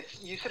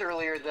benefits. You said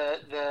earlier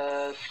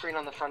the screen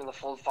on the front of the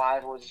Fold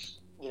 5 was,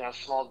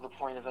 small to the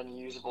point of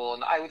unusable.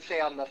 And I would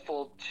say on the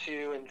Fold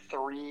 2 and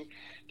 3,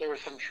 there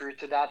was some truth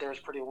to that. There was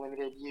pretty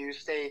limited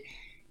use. They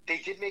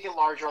did make it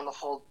larger on the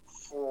Fold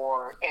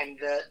 4, and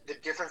the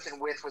difference in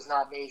width was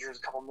not major. It was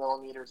a couple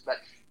millimeters, but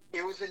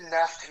it was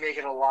enough to make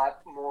it a lot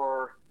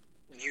more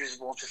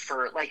usable just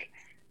for, like,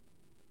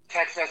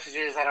 text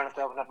messages. I don't have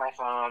to open up my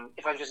phone.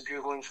 If I'm just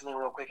Googling something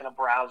real quick in a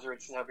browser,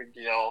 it's no big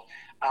deal.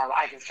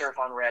 I can surf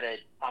on Reddit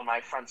on my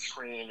front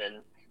screen,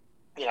 and,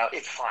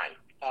 it's fine.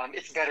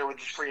 It's better with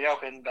the screen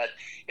open, but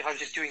if I'm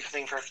just doing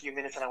something for a few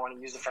minutes and I want to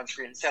use the front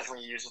screen, it's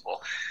definitely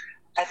usable.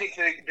 I think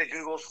the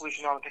Google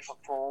solution on the Pixel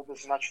Fold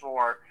is much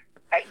more.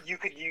 You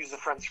could use the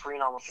front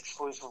screen almost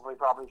exclusively,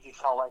 probably, if you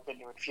felt like it.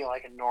 It would feel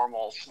like a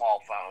normal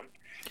small phone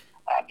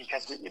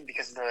because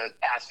the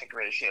aspect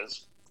ratio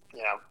is,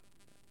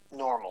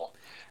 normal.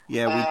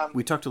 Yeah,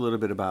 we talked a little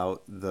bit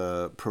about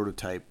the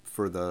prototype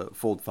for the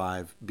Fold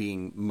 5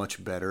 being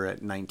much better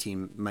at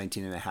 19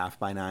 and a half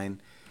by 9.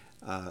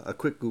 A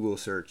quick Google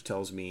search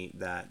tells me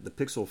that the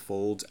Pixel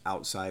Fold's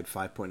outside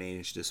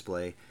 5.8-inch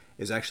display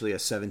is actually a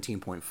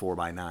 17.4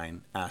 by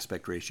 9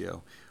 aspect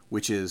ratio,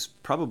 which is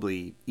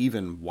probably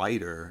even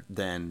wider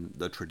than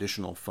the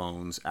traditional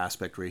phone's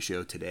aspect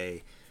ratio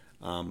today,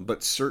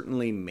 but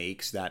certainly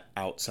makes that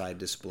outside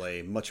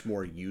display much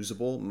more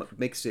usable,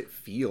 makes it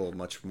feel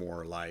much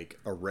more like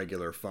a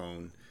regular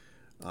phone,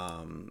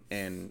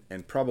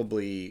 and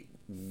probably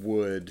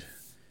would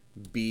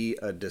be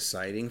a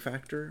deciding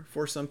factor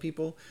for some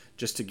people.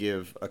 Just to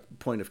give a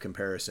point of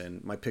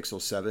comparison, my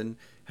Pixel 7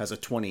 has a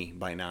 20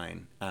 by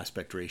 9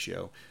 aspect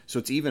ratio. So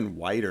it's even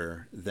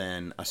wider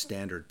than a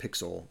standard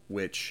Pixel,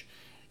 which,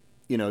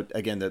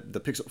 again, the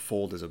Pixel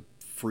Fold is a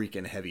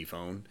freaking heavy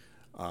phone.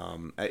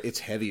 It's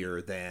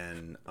heavier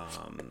than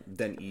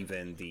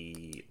even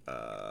the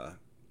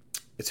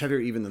it's heavier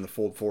even than the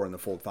Fold 4 and the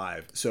Fold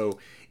 5. So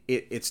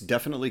it's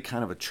definitely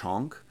kind of a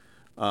chunk.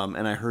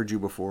 And I heard you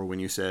before when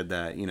you said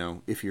that,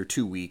 if you're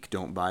too weak,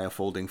 don't buy a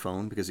folding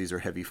phone because these are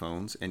heavy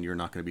phones and you're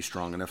not going to be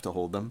strong enough to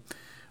hold them.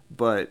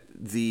 But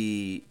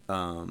the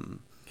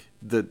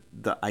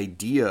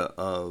idea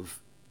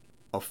of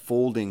a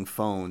folding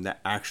phone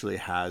that actually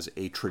has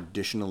a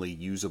traditionally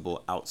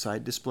usable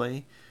outside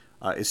display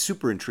is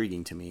super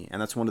intriguing to me. And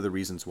that's one of the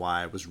reasons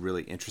why I was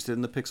really interested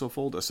in the Pixel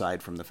Fold,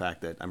 aside from the fact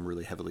that I'm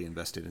really heavily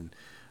invested in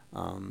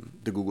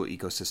the Google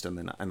ecosystem,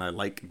 and I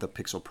like the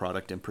Pixel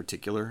product in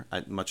particular.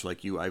 Much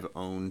like you, I've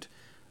owned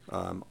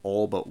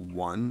all but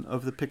one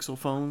of the Pixel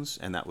phones,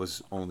 and that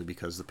was only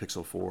because the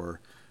Pixel 4,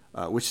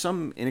 which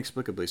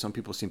inexplicably some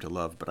people seem to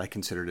love, but I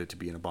considered it to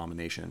be an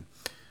abomination.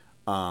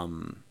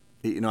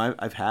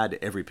 I've had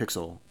every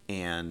Pixel,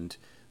 and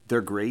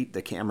they're great.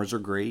 The cameras are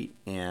great,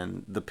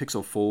 and the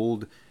Pixel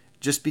Fold,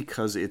 just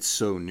because it's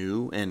so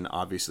new, and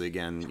obviously,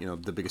 again,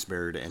 the biggest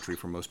barrier to entry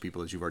for most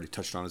people, as you've already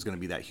touched on, is going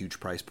to be that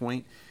huge price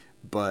point.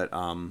 But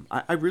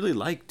I really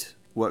liked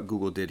what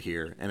Google did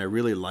here, and I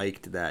really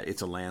liked that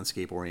it's a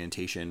landscape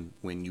orientation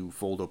when you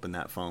fold open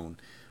that phone.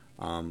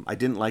 I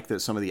didn't like that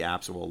some of the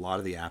apps, well, a lot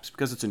of the apps,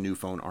 because it's a new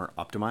phone, aren't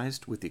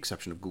optimized, with the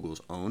exception of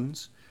Google's own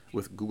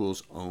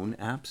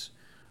apps.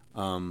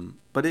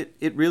 But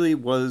it really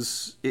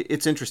was,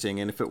 it's interesting,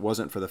 and if it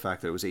wasn't for the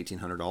fact that it was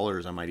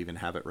 $1,800, I might even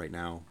have it right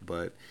now.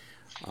 But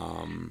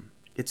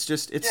it's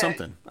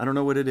something. I don't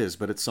know what it is,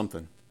 but it's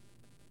something.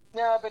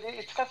 Yeah, but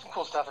it's got some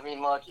cool stuff. I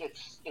mean, look,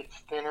 it's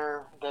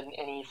thinner than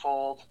any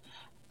Fold,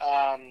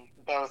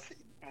 both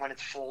when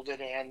it's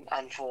folded and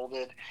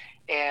unfolded,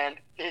 and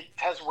it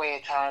does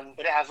weigh a ton,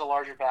 but it has a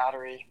larger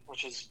battery,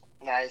 which is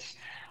nice.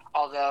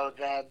 Although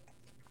the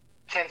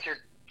Tensor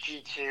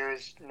G2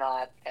 is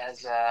not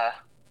as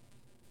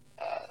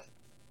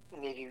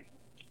maybe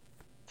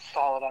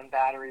solid solid on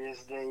battery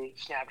as the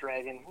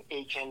Snapdragon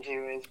 8 Gen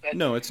 2 is.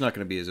 No, it's not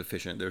going to be as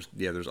efficient.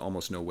 There's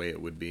almost no way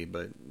it would be,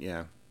 but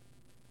yeah.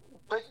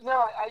 But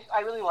no,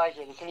 I really like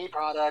it. It's a neat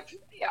product.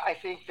 Yeah, I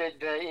think that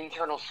the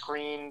internal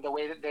screen, the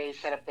way that they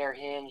set up their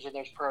hinge, and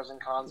there's pros and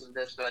cons of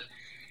this, but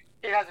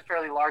it has a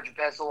fairly large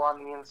bezel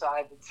on the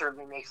inside that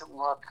certainly makes it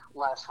look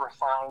less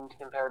refined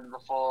compared to the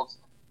Folds.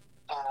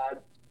 Uh,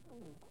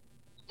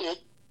 it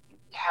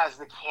has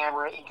the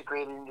camera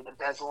integrated into the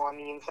bezel on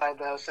the inside,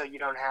 though, so you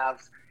don't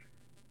have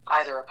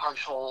either a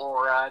punch hole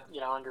or a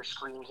under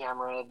screen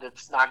camera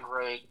that's not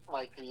great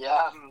like the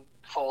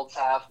Folds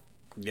have.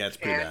 Yeah, it's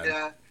pretty And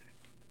bad.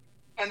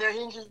 and their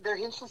hinge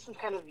system is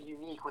kind of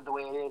unique with the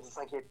way it is. It's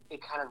like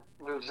it kind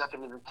of moves up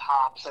into the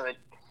top, so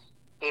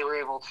they were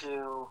able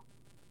to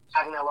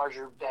having that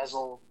larger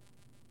bezel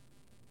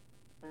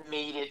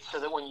made it so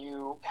that when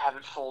you have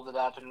it folded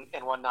up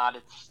and whatnot,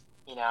 it's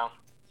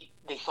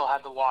they still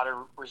have the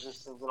water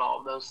resistance and all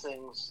of those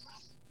things.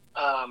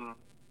 Um,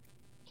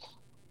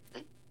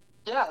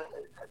 yeah,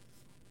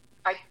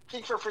 I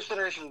think for first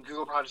generation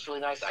Google products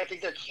really nice. I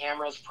think their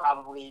camera is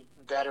probably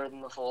better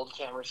than the Fold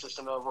camera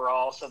system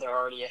overall, so they're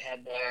already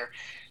ahead there.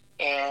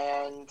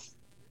 And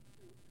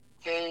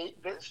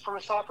from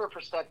a software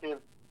perspective,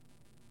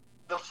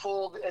 the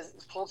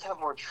Folds have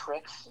more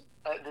tricks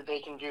that they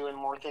can do and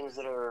more things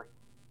that are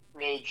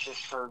made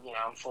just for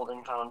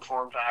folding phone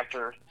form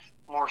factor,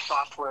 more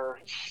software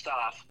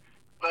stuff.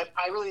 But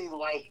I really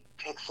like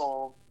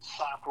Pixel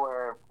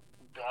software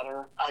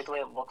better. I like the way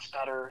it looks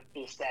better,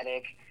 the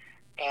aesthetic,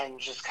 and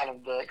just kind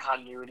of the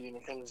continuity and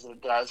the things that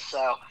it does.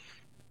 So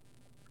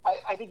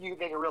I think you can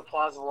make a real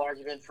plausible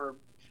argument for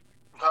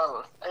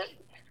both.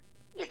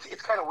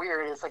 It's kind of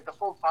weird. It's like the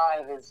Fold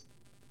 5 is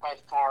by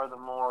far the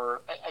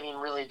more, I mean,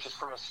 really just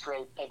from a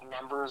straight like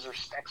numbers or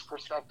specs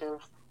perspective,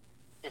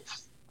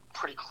 it's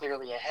pretty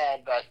clearly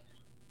ahead. But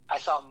I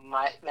saw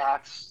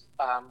Max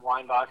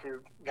Weinbach, who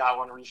got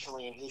one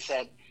recently, and he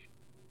said,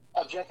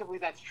 objectively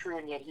that's true,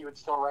 and yet he would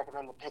still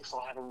recommend the Pixel,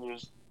 having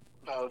used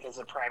both as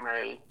a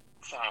primary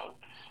phone.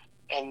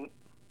 And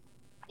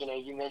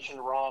you mentioned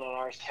Ron on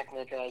Ars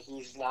Technica.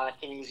 He's not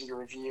an easy to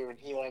review, and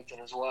he liked it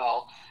as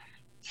well.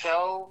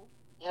 So,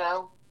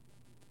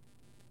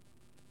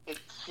 it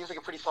seems like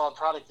a pretty solid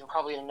product, and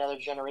probably in another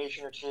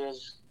generation or two,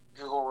 as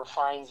Google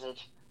refines it,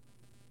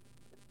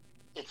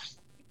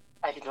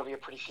 I think it'll be a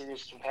pretty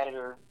serious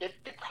competitor. It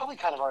probably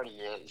kind of already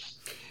is.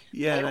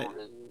 Yeah, and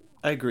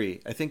I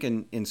agree. I think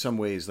in some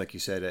ways, like you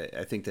said,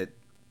 I think that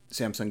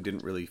Samsung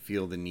didn't really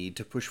feel the need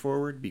to push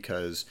forward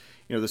because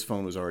this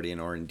phone was already in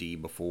R&D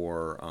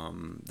before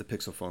the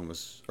Pixel phone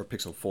or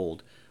Pixel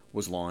Fold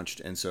was launched,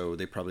 and so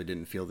they probably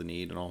didn't feel the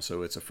need. And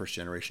also, it's a first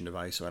generation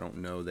device, so I don't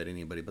know that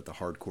anybody but the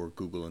hardcore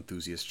Google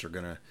enthusiasts are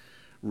gonna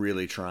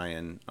really try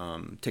and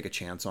take a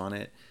chance on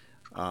it.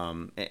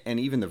 And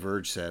even The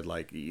Verge said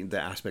like the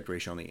aspect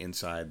ratio on the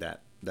inside,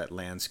 that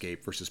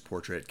landscape versus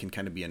portrait, can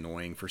kind of be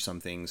annoying for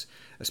some things,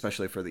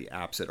 especially for the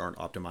apps that aren't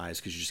optimized,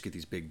 because you just get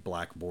these big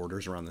black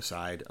borders around the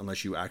side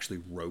unless you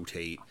actually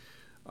rotate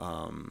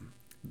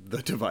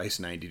the device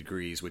 90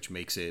 degrees, which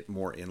makes it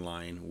more in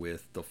line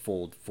with the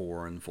Fold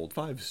 4 and Fold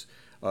 5's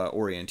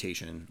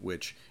orientation,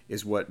 which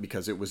is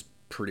because it was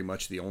pretty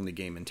much the only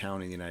game in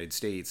town in the United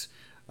States,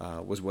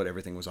 was what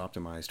everything was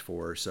optimized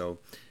for. So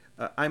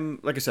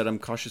like I said, I'm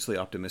cautiously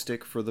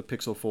optimistic for the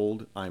Pixel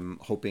Fold. I'm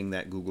hoping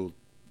that Google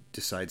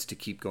decides to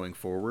keep going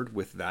forward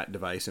with that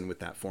device and with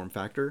that form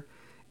factor.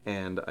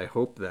 And I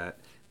hope that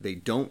they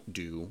don't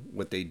do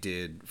what they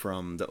did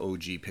from the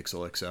OG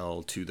Pixel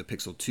XL to the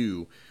Pixel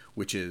 2,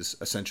 which is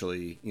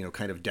essentially,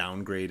 kind of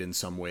downgrade in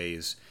some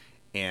ways.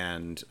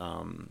 And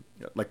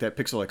like that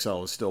Pixel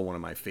XL is still one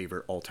of my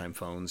favorite all-time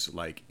phones.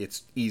 Like,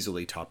 it's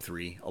easily top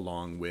 3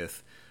 along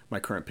with my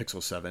current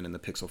Pixel 7 and the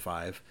Pixel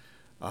 5.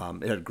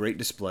 It had a great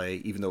display,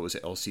 even though it was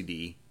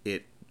LCD.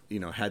 It,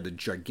 had the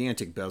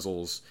gigantic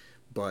bezels,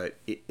 but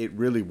it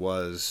really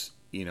was,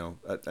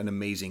 an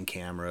amazing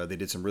camera. They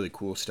did some really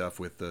cool stuff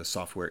with the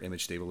software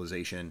image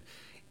stabilization,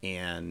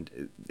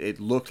 and it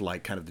looked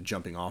like kind of the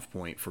jumping off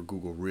point for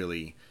Google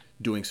really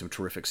doing some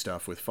terrific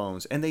stuff with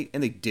phones. And they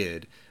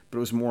did, but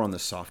it was more on the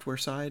software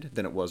side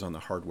than it was on the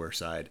hardware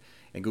side.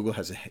 And Google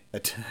has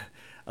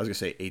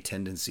a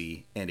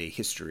tendency and a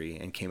history,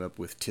 and came up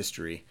with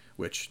tistory,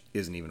 which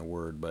isn't even a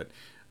word, but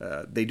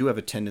they do have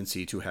a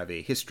tendency to have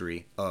a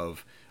history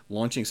of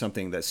launching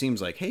something that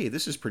seems like, hey,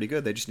 this is pretty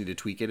good. They just need to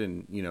tweak it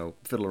and,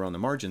 fiddle around the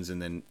margins. And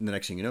then the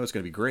next thing you know, it's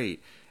going to be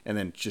great. And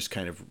then just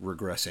kind of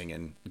regressing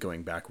and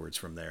going backwards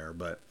from there.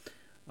 But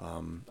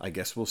I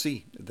guess we'll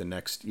see. The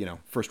next,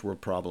 first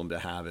world problem to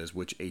have is,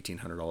 which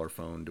 $1,800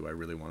 phone do I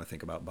really want to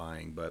think about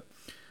buying? But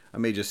I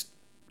may just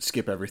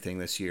skip everything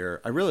this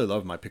year. I really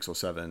love my Pixel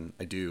 7.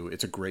 I do.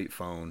 It's a great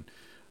phone.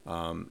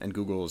 And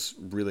Google's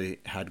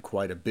really had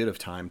quite a bit of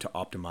time to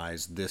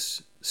optimize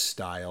this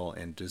style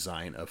and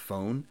design of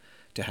phone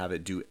to have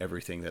it do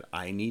everything that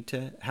I need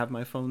to have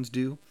my phones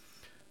do.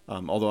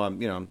 Although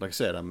like I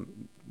said,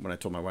 when I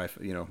told my wife,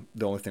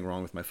 the only thing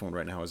wrong with my phone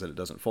right now is that it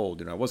doesn't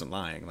fold. I wasn't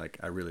lying. Like,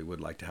 I really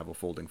would like to have a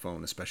folding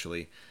phone,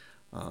 especially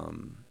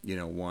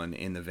one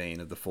in the vein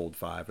of the Fold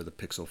 5 or the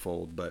Pixel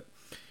Fold. But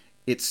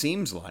it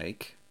seems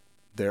like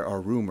there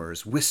are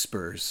rumors,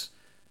 whispers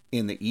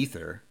in the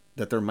ether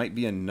that there might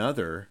be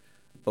another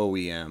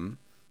OEM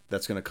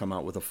that's going to come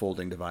out with a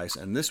folding device.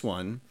 And this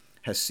one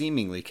has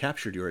seemingly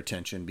captured your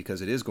attention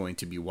because it is going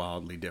to be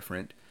wildly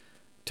different.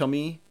 Tell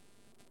me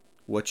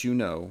what you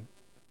know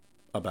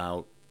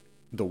about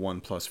the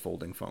OnePlus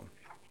folding phone.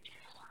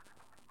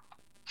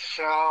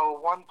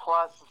 So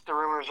OnePlus, if the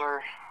rumors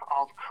are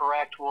all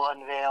correct, will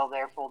unveil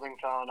their folding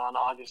phone on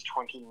August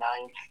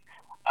 29th.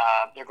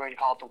 They're going to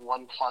call it the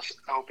OnePlus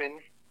Open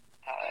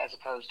as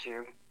opposed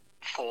to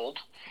Fold.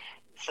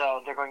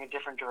 So they're going a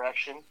different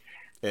direction.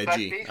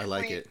 Edgy. I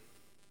like it.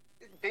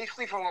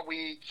 Basically, from what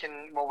we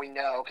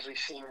know, because we've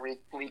seen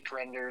leaked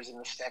renders and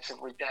the specs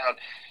have leaked out,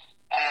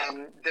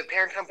 the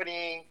parent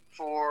company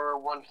for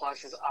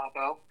OnePlus is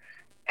Oppo,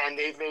 and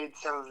they've made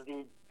some of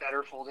the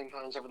better folding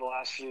phones over the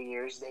last few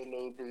years. They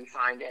made the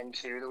Find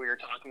N2 that we were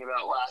talking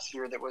about last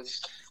year that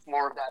was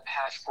more of that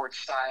passport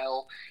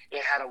style.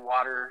 It had a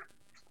water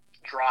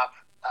drop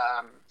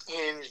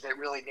hinge that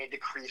really made the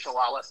crease a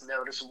lot less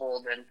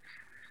noticeable than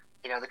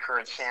the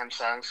current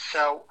Samsung.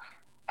 So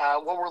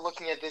what we're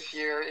looking at this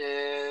year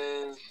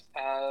is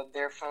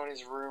their phone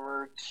is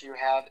rumored to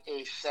have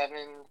a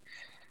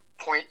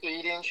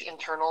 7.8-inch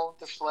internal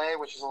display,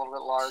 which is a little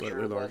bit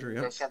larger than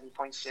the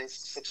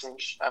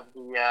 7.6-inch of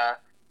the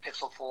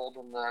Pixel Fold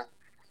and the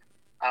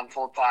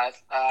Fold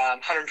 5.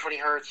 120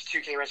 hertz,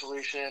 2K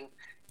resolution.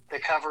 The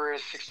cover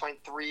is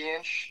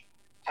 6.3-inch,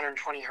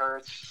 120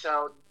 hertz.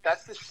 So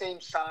that's the same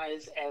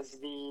size as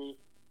the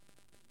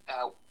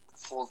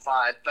Fold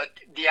 5, but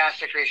the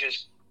aspect ratio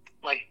is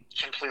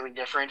completely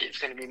different. It's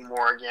going to be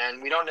more again.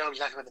 We don't know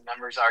exactly what the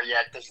numbers are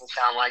yet. It doesn't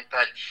sound like,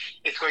 but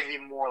it's going to be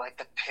more like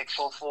the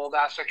Pixel Fold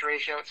aspect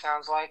ratio, it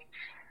sounds like.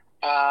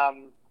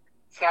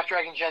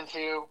 Snapdragon Gen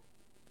 2,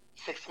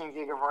 16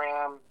 gig of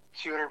RAM,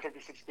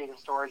 256 gig of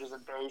storage as a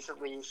base at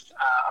least,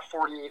 a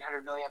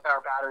 4,800 milliamp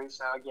hour battery,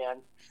 so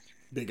again,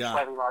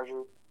 slightly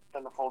larger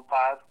than the Fold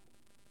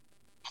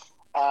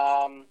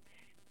 5.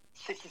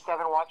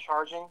 67 watt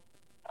charging,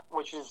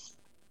 which is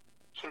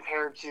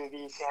compared to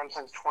the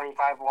Samsung's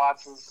 25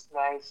 watts is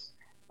nice.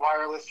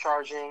 Wireless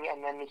charging,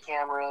 and then the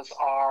cameras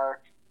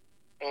are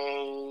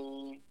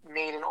a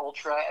main and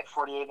ultra at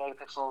 48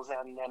 megapixels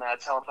and then a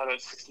telephoto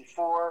at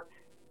 64.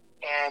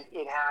 And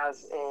it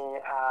has a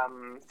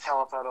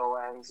telephoto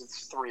lens.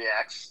 It's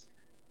 3x.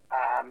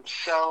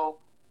 So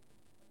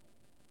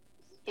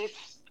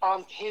it's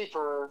on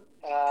paper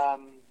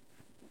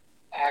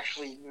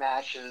actually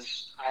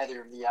matches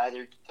either of the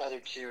other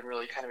two and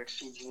really kind of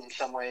exceeds it in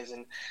some ways.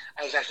 And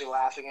I was actually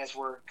laughing as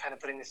we're kind of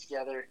putting this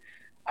together.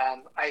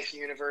 Ice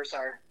Universe,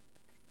 our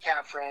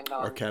cat friend,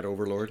 our cat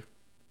overlord,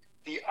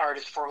 the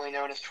artist formerly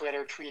known as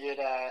Twitter, tweeted,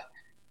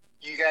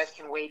 "You guys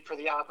can wait for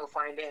the Oppo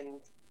Find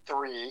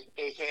N3,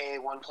 aka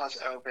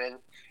OnePlus Open.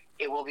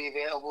 It will be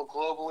available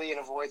globally and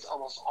avoids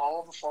almost all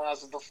of the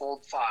flaws of the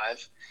Fold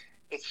 5.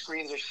 Its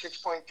screens are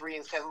 6.3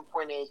 and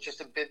 7.8, just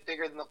a bit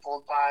bigger than the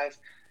Fold 5,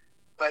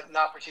 but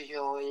not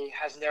particularly,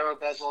 has narrow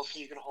bezels so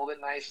you can hold it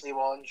nicely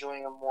while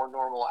enjoying a more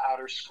normal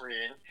outer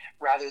screen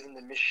rather than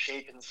the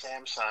misshapen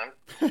Samsung.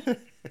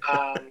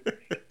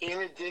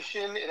 In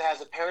addition, it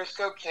has a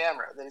periscope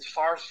camera that is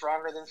far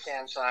stronger than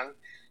Samsung,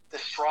 the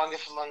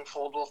strongest among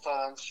foldable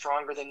phones,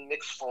 stronger than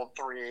Mix Fold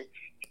 3,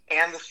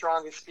 and the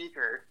strongest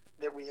speaker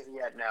that we have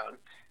yet known."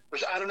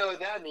 Which I don't know what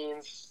that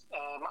means.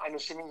 I'm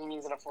assuming he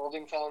means in a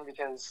folding phone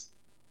because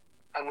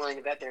I'm willing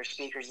to bet there are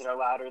speakers that are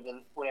louder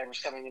than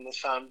whatever's coming in this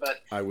phone.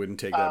 But I wouldn't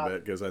take that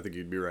bet because I think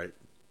you'd be right.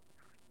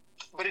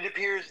 But it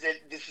appears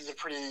that this is a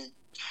pretty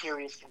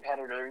serious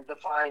competitor. The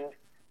Find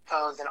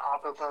phones and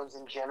Oppo phones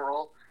in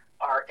general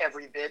are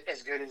every bit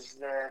as good as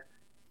the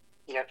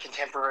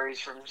contemporaries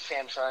from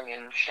Samsung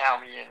and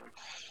Xiaomi and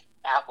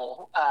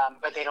Apple,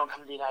 but they don't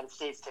come to the United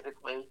States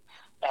typically.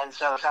 And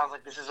so it sounds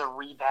like this is a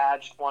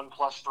rebadged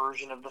OnePlus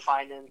version of the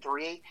Find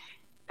N3.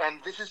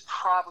 And this is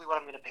probably what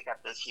I'm going to pick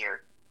up this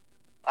year.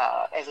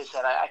 As I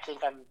said, I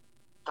think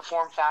the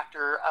form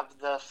factor of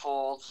the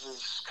Folds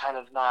is kind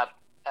of not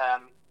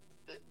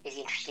as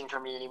interesting for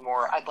me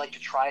anymore. I'd like to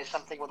try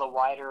something with a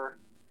wider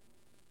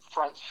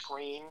front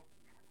screen.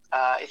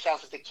 It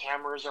sounds like the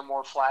cameras are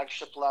more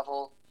flagship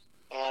level.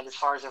 And as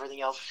far as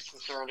everything else is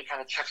concerned, it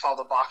kind of checks all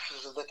the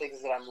boxes of the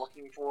things that I'm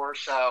looking for.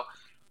 So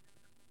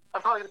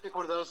I'm probably going to pick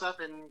one of those up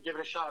and give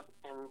it a shot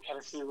and kind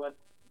of see what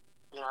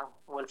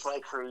it's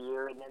like for a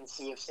year, and then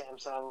see if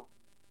Samsung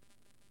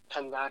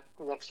come back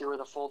next year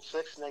with a Fold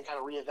 6 and then kind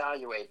of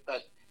reevaluate.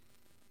 But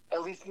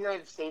at least in the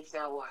United States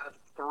now we'll have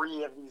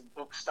 3 of these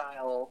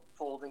book-style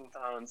folding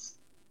phones.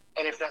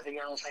 And if nothing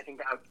else, I think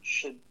that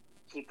should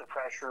keep the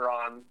pressure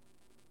on,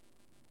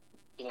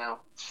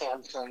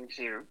 Samsung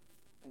to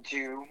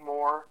do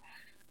more,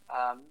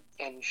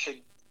 and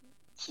should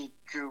keep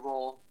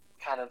Google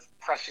kind of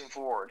pressing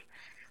forward.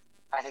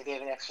 I think they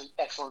have an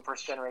excellent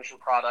first-generation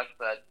product,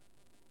 but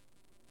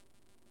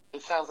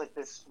it sounds like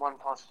this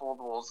OnePlus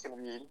Foldable is going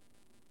to be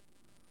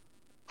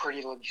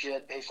pretty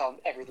legit based on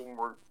everything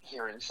we're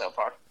hearing so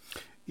far.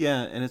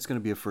 Yeah, and it's going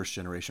to be a first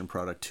generation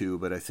product too.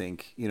 But I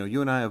think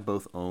you and I have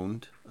both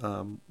owned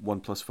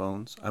OnePlus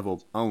phones. I've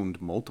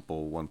owned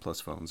multiple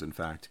OnePlus phones, in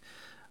fact.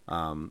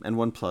 And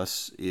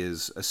OnePlus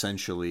is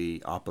essentially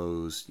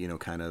Oppo's,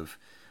 kind of,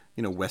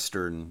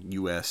 Western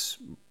U.S.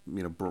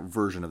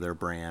 Version of their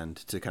brand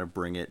to kind of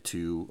bring it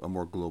to a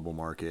more global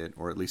market,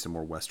 or at least a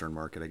more Western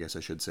market, I guess I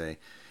should say.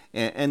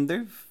 And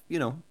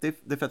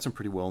they've had some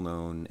pretty well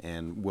known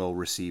and well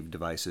received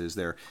devices.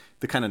 The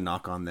kind of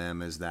knock on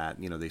them is that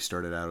they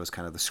started out as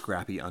kind of the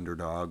scrappy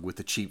underdog with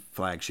the cheap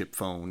flagship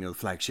phone, the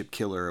flagship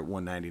killer at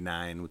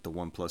 $199 with the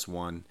OnePlus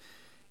One.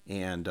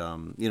 And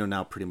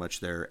now pretty much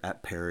they're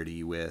at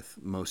parity with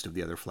most of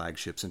the other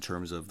flagships in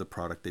terms of the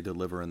product they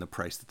deliver and the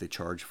price that they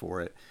charge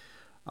for it.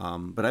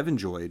 But I've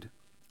enjoyed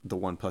the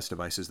OnePlus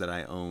devices that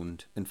I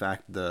owned. In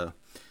fact, I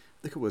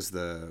think it was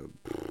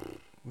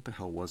what the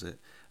hell was it?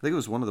 I think it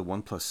was one of the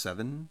OnePlus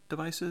 7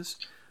 devices.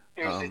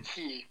 It was the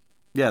T.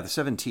 Yeah, the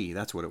 7T.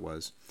 That's what it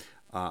was.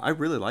 I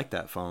really liked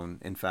that phone,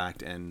 in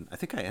fact, and I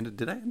think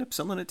did I end up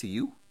selling it to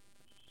you?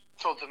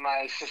 Sold to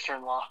my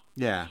sister-in-law.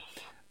 Yeah.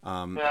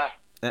 Yeah.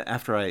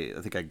 After I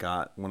think I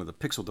got one of the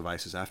Pixel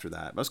devices after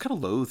that. I was kind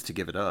of loath to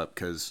give it up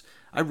because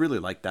I really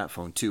liked that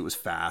phone too. It was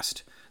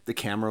fast. The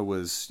camera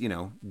was,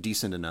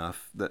 decent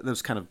enough. That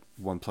was kind of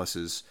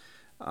OnePlus's,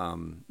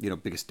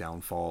 biggest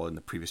downfall in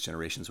the previous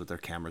generations with their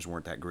cameras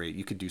weren't that great.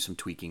 You could do some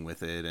tweaking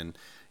with it, and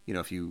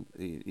if you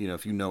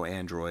know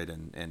Android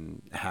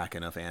and hack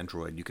enough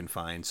Android, you can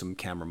find some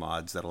camera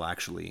mods that'll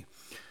actually,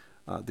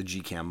 the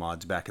Gcam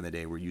mods back in the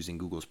day were using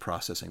Google's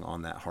processing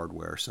on that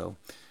hardware, so.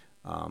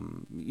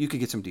 You could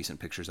get some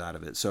decent pictures out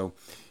of it. So,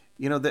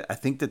 I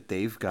think that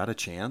they've got a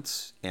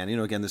chance. And,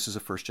 again, this is a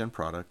first gen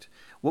product.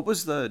 What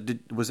was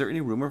was there any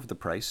rumor of the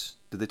price?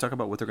 Did they talk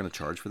about what they're going to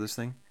charge for this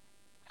thing?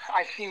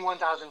 I've seen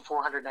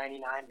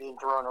 $1,499 being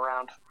thrown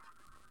around.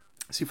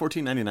 See,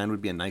 $1,499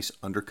 would be a nice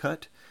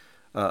undercut.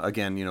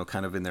 Again,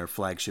 kind of in their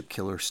flagship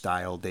killer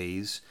style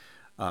days.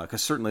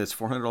 Because certainly it's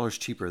 $400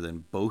 cheaper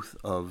than both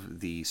of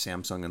the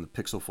Samsung and the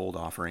Pixel Fold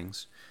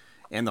offerings.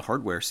 And the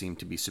hardware seemed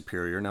to be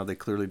superior. Now, they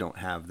clearly don't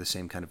have the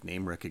same kind of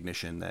name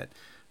recognition that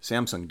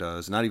Samsung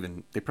does.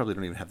 They probably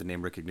don't even have the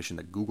name recognition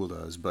that Google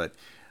does. But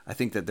I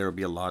think that there will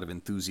be a lot of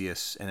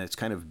enthusiasts, and it's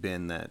kind of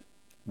been that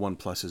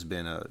OnePlus has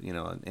been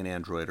an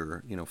Android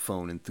or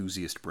phone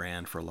enthusiast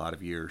brand for a lot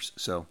of years.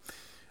 So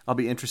I'll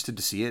be interested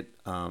to see it.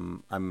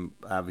 I'm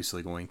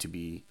obviously going to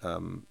be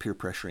peer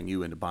pressuring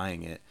you into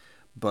buying it,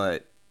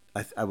 but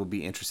I will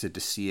be interested to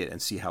see it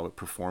and see how it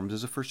performs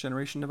as a first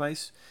generation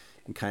device,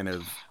 and kind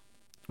of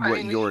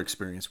what your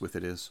experience with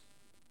it is.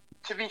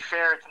 To be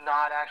fair, it's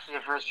not actually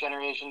a first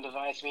generation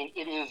device. I mean,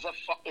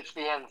 it's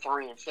the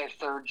N3. It's their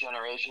third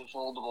generation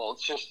foldable.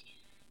 It's just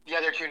the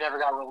other two never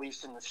got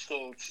released in the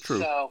States.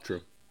 True.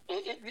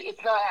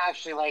 It's not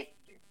actually like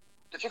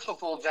the Pixel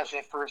Fold is actually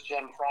a first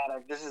gen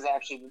product. This is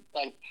actually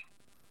like,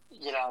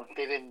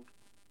 they've been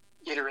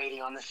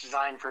iterating on this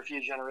design for a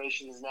few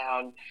generations now,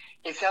 and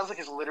it sounds like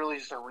it's literally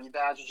just a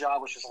rebadge job,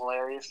 which is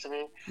hilarious to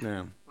me.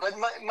 Yeah. But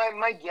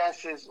my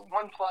guess is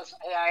OnePlus.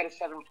 I had a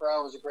 7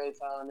 Pro. It was a great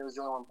phone. It was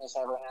the only OnePlus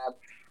I ever had.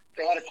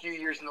 They had a few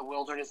years in the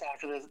wilderness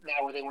after this,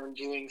 now where they weren't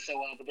doing so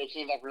well, but they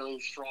came back really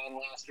strong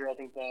last year. I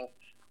think the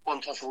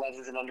OnePlus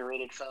 11 is an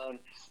underrated phone.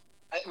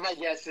 My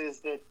guess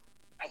is that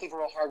I think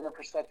from a hardware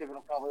perspective,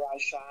 it'll probably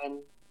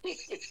outshine.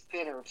 It's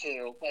thinner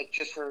too. Like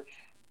just for,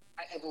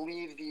 I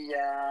believe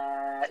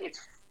it's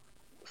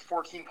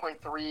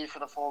 14.3 for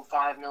the Fold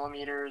 5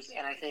 millimeters,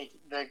 and I think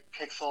the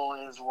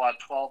Pixel is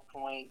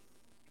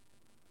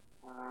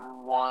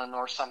 12.1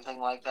 or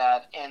something like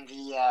that. And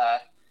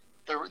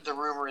the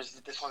rumor is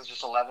that this one's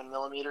just 11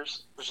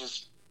 millimeters, which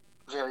is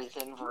very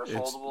thin for a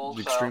foldable.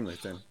 It's extremely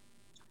thin.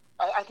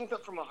 I think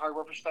that from a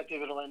hardware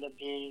perspective, it'll end up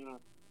being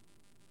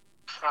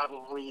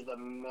probably the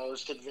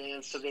most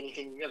advanced of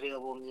anything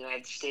available in the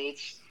United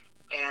States.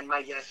 And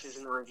my guess is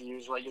in the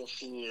reviews, what you'll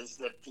see is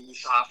that the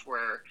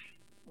software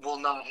will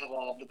not have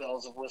all the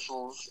bells and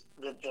whistles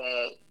that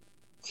the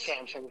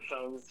Samsung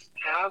phones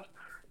have.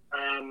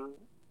 And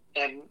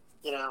I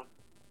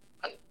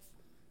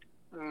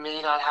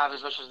may not have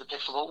as much as the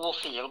Pixel, but we'll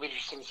see. It'll be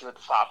interesting to see what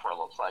the software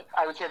looks like.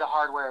 I would say the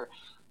hardware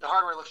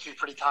looks to be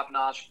pretty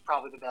top-notch,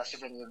 probably the best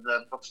of any of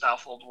the book-style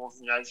foldables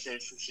in the United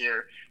States this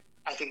year.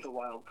 I think the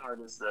wild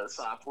card is the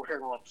software.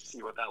 We'll have to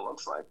see what that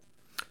looks like.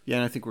 Yeah,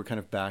 and I think we're kind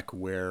of back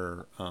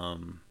where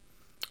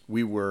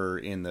we were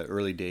in the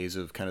early days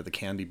of kind of the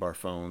candy bar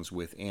phones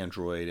with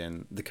Android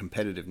and the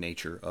competitive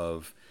nature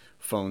of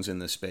phones in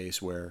this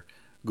space, where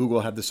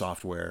Google had the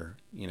software,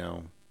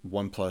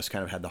 OnePlus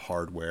kind of had the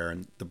hardware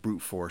and the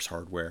brute force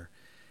hardware,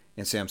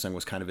 and Samsung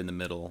was kind of in the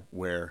middle,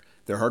 where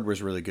their hardware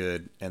is really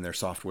good and their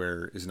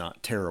software is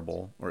not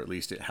terrible, or at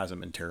least it hasn't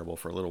been terrible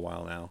for a little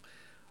while now,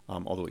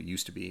 although it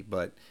used to be.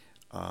 But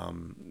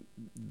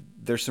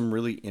there's some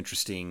really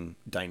interesting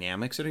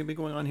dynamics that are going to be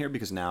going on here,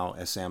 because now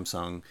as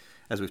Samsung,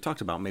 as we've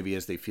talked about, maybe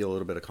as they feel a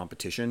little bit of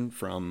competition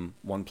from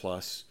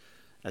OnePlus,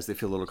 as they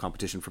feel a little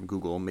competition from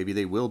Google, maybe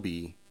they will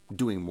be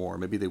doing more.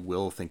 Maybe they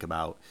will think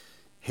about,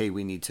 hey,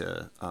 we need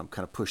to kind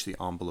of push the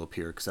envelope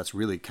here, because that's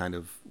really kind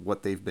of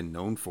what they've been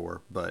known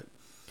for. But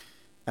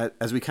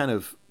as we kind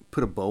of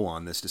put a bow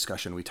on this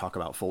discussion, we talk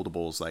about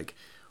foldables. Like,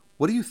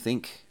 what do you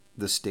think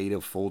the state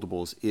of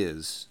foldables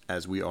is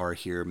as we are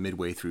here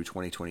midway through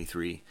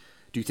 2023?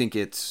 Do you think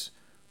it's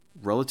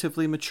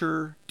relatively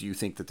mature? Do you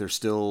think that there's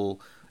still,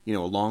 a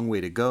long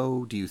way to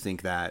go? Do you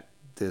think that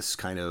this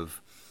kind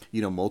of,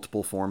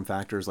 multiple form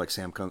factors, like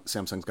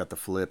Samsung's got the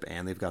Flip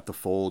and they've got the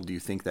Fold, do you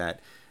think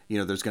that,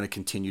 there's going to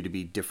continue to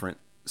be different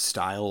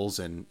styles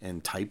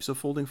and types of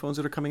folding phones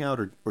that are coming out?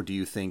 Or do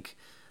you think,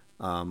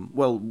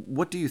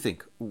 what do you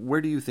think? Where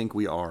do you think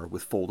we are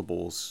with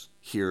foldables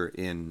here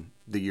in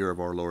the year of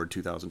our Lord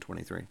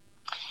 2023?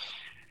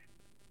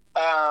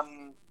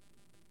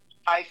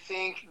 I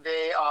think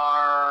they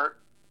are.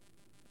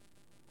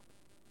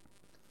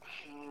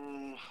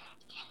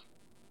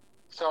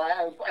 So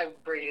I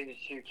break it into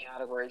two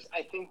categories.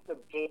 I think the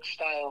book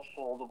style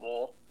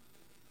foldable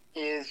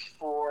is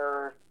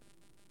for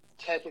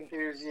tech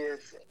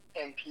enthusiasts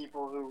and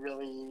people who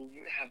really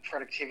have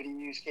productivity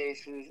use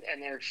cases,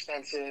 and they're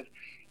expensive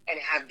and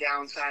have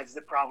downsides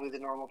that probably the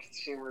normal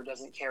consumer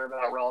doesn't care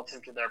about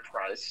relative to their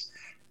price.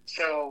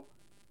 So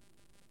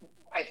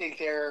I think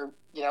they're,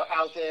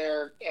 out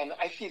there, and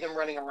I see them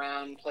running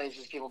around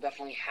places. People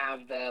definitely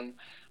have them,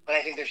 but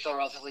I think they're still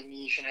relatively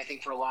niche, and I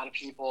think for a lot of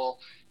people,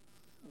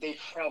 they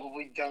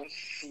probably don't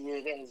see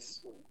it as,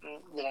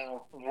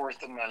 worth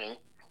the money.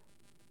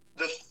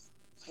 The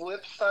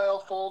Flip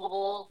style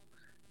foldable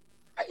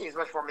is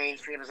much more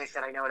mainstream. As I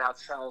said, I know it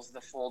outsells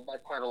the Fold by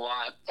quite a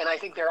lot. And I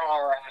think there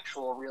are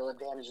actual real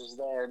advantages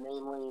there.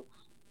 Namely,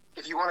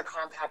 if you want a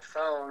compact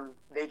phone,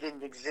 they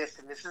didn't exist.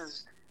 And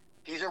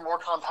these are more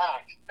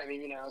compact. I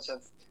mean, it's a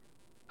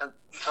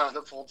phone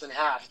that folds in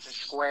half. It's a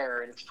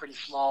square, and it's pretty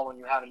small when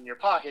you have it in your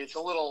pocket. It's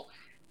a little,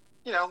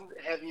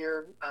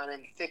 heavier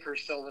and thicker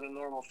still than a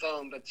normal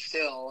phone, but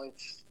still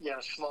it's,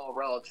 small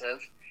relative.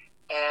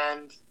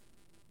 And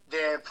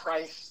there's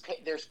price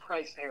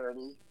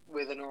parity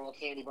with a normal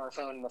candy bar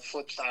phone and a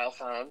Flip style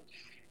phone.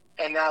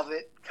 And now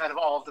that kind of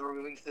all of them are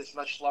moving to this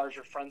much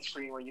larger front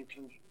screen where you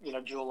can,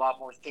 do a lot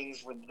more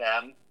things with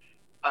them,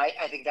 I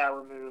think that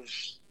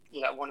removes,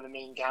 one of the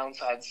main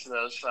downsides to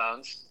those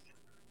phones.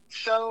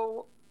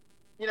 So,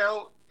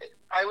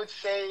 I would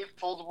say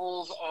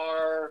foldables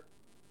are,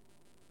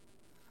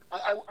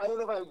 I don't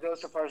know if I would go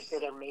so far as to say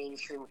they're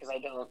mainstream, because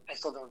I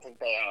still don't think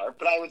they are,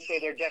 but I would say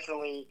they're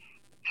definitely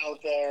out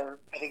there.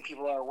 I think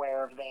people are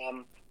aware of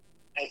them.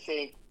 I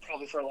think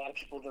probably for a lot of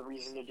people, the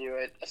reason to do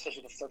it,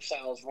 especially the Flip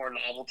style, is more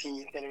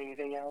novelty than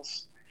anything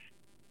else.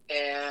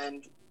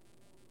 And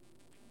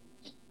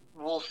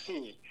we'll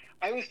see.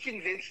 I was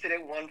convinced that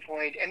at one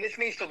point, and this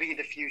may still be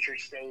the future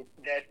state,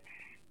 that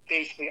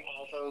basically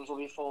all phones will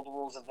be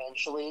foldables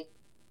eventually.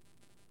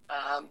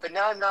 But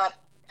now I'm not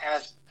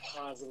as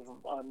positive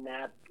on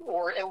that,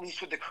 or at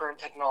least with the current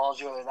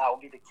technology, whether that will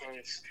be the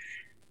case.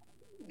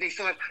 They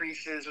still have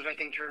creases, which I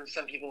think turns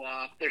some people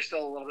off. They're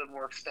still a little bit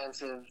more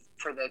expensive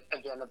for the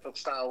book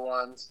style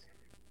ones.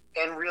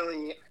 And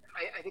really,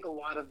 I think a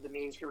lot of the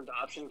mainstream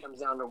adoption comes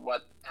down to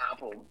what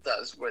Apple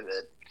does with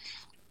it.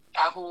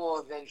 Apple will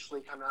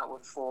eventually come out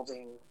with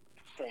folding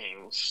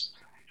things.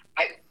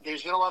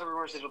 There's been a lot of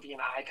rumors that it'll be an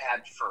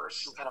iPad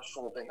first, some kind of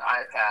folding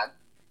iPad.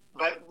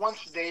 But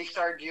once they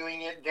start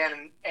doing it,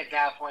 then at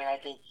that point, I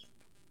think,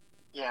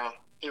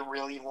 it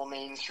really will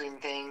mainstream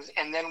things,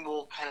 and then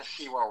we'll kind of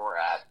see where we're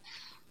at.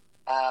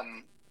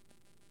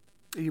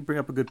 You bring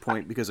up a good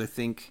point, because I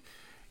think,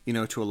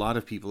 to a lot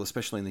of people,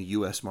 especially in the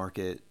U.S.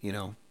 market,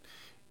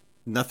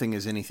 nothing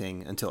is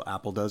anything until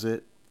Apple does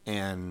it.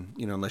 And,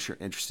 unless you're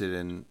interested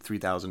in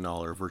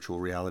 $3,000 virtual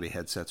reality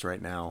headsets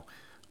right now,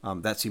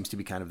 that seems to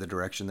be kind of the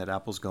direction that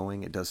Apple's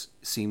going. It does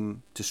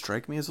seem to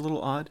strike me as a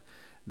little odd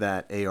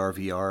that AR,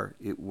 VR,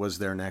 it was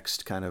their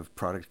next kind of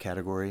product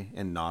category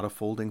and not a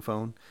folding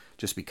phone,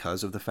 just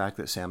because of the fact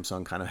that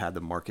Samsung kind of had the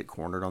market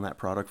cornered on that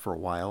product for a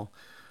while.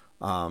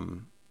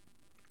 And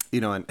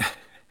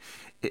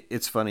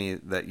it's funny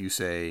that you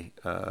say,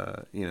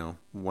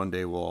 one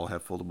day we'll all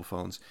have foldable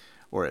phones,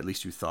 or at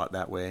least you thought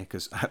that way,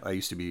 because I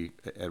used to be,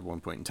 at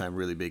one point in time,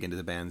 really big into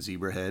the band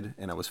Zebrahead,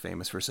 and I was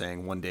famous for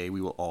saying one day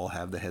we will all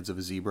have the heads of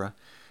a zebra,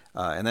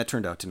 and that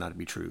turned out to not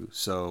be true.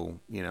 So,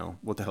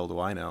 what the hell do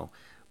I know?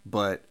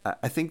 But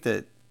I think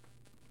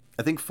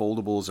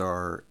foldables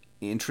are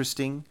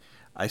interesting.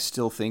 I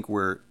still think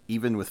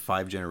even with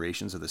 5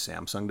 generations of the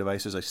Samsung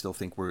devices, I still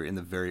think we're in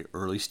the very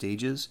early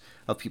stages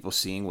of people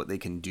seeing what they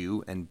can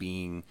do and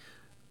being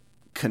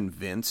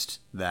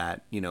convinced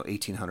that,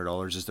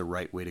 $1,800 is the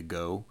right way to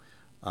go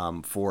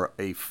for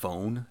a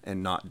phone,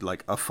 and not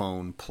like a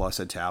phone plus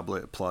a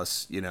tablet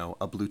plus,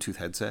 a Bluetooth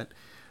headset.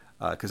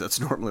 Because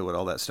that's normally what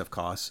all that stuff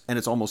costs. And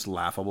it's almost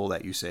laughable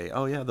that you say,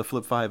 oh yeah, the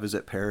Flip 5 is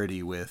at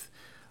parity with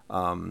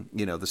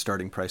the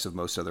starting price of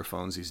most other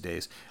phones these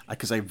days.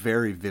 Because I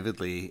very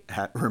vividly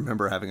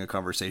remember having a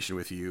conversation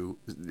with you,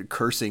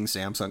 cursing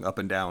Samsung up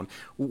and down.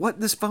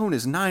 This phone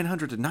is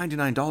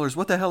 $999.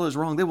 What the hell is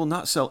wrong? They will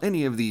not sell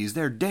any of these.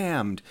 They're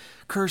damned.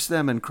 Curse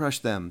them and crush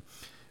them.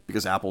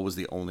 because Apple was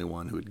the only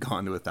one who had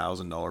gone to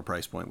 $1,000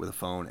 price point with a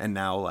phone, and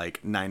now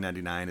like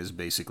 $999 is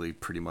basically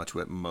pretty much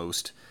what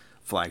most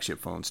flagship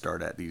phones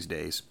start at these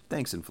days.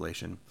 Thanks,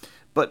 inflation.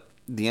 But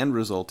the end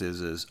result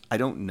is I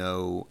don't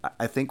know.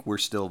 I think we're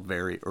still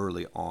very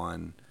early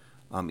on.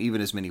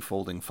 Even as many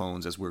folding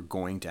phones as we're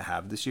going to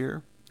have this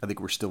year, I think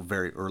we're still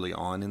very early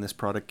on in this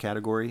product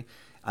category.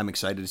 I'm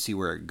excited to see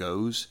where it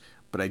goes,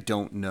 but I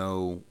don't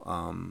know.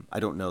 I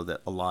don't know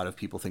that a lot of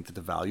people think that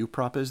the value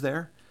prop is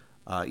there,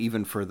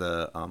 even for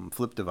the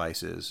flip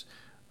devices.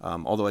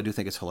 Although I do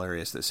think it's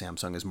hilarious that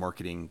Samsung is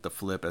marketing the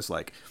flip as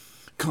like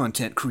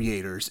content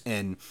creators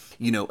and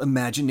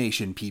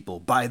imagination people,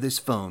 buy this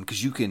phone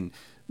because you can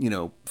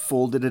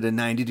fold it at a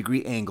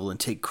 90-degree angle and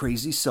take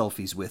crazy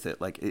selfies with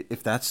it. Like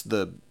if that's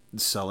the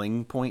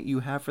selling point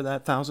you have for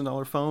that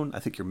 $1,000 phone, I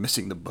think you're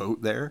missing the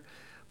boat there.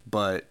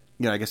 But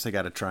I guess they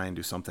got to try and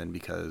do something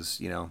because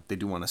they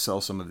do want to sell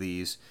some of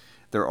these.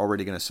 They're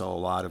already going to sell a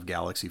lot of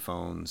Galaxy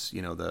phones.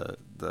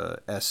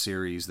 The S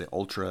series, the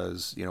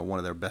Ultras. One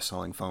of their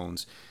best-selling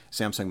phones.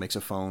 Samsung makes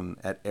a phone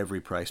at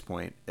every price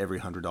point, every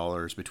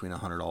 $100, between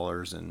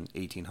 $100 and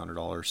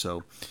 $1,800.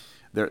 So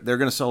they're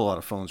going to sell a lot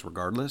of phones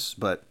regardless.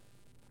 But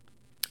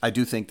I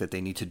do think that they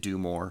need to do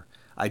more.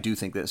 I do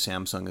think that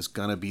Samsung is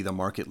going to be the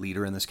market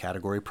leader in this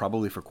category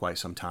probably for quite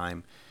some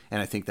time.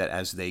 And I think that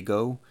as they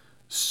go,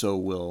 so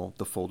will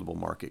the foldable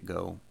market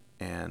go.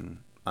 And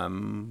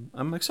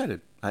I'm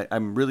excited.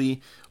 I'm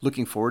really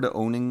looking forward to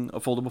owning a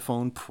foldable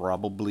phone,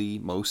 probably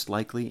most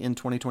likely in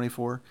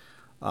 2024.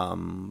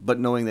 But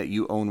knowing that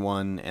you own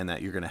one and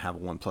that you're going to have a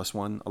One Plus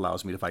One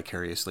allows me to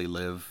vicariously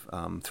live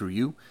through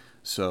you.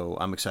 So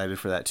I'm excited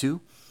for that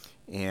too.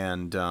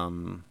 And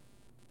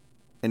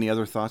any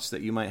other thoughts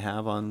that you might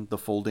have on the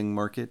folding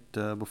market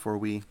before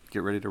we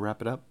get ready to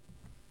wrap it up?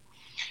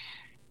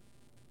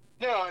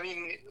 No, I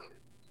mean,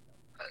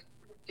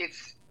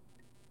 it's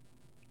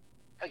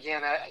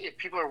again, if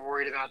people are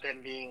worried about them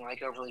being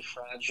like overly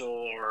fragile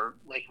or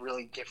like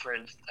really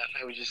different,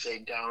 I would just say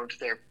don't.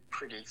 They're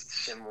pretty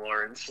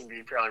similar and seem to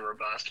be fairly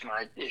robust,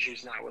 my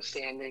issues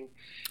notwithstanding.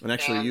 And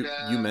actually,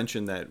 you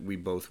mentioned that we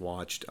both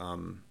watched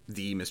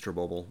the Mr.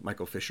 Mobile,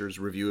 Michael Fisher's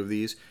review of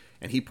these,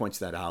 and he points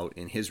that out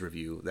in his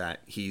review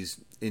that he's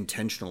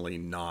intentionally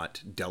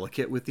not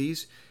delicate with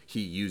these.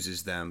 He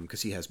uses them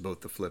because he has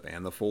both the flip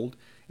and the fold,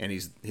 and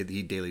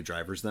he daily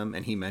drivers them.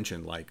 And he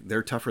mentioned like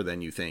they're tougher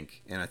than you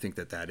think, and I think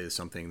that is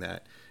something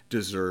that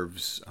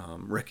deserves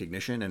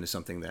recognition and is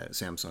something that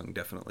Samsung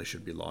definitely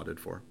should be lauded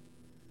for.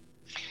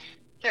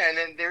 Yeah, and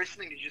then there's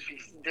something to just be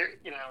there.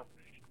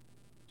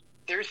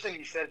 There's something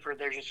to be said for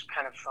they're just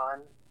kind of fun.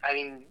 I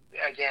mean,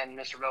 again,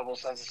 Mr. Mobile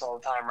says this all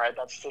the time, right?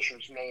 That's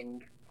Fisher's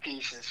main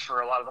thesis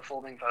for a lot of the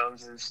folding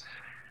phones is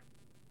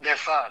they're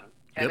fun.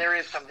 And There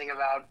is something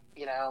about,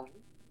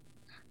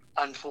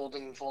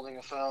 unfolding and folding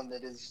a phone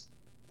that is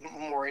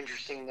more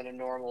interesting than a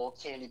normal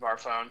candy bar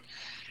phone.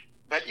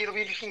 But it'll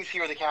be interesting to see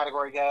where the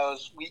category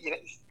goes.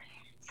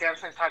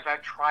 Samsung's talked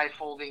about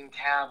tri-folding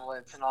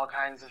tablets and all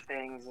kinds of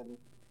things, and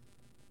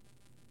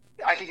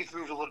I think it's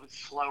moved a little bit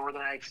slower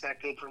than I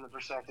expected from the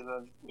perspective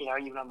of,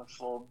 even on the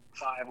Fold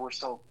 5,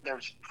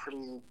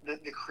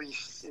 the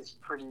crease is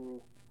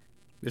pretty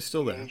It's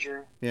still there.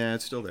 major. Yeah,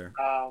 it's still there.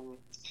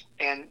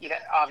 And,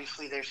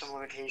 obviously there's some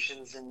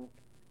limitations in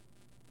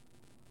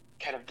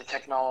kind of the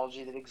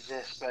technology that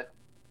exists, but,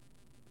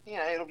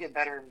 it'll get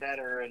better and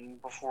better,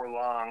 and before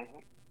long,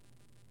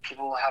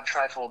 people will have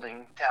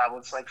tri-folding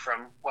tablets like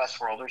from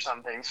Westworld or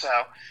something. So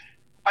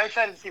I'm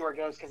excited to see where it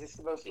goes because it's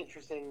the most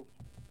interesting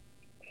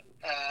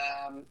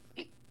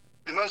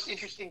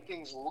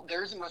things.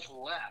 There isn't much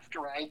left,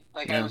 right?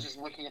 Like I was just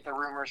looking at the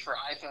rumors for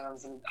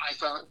iPhones, and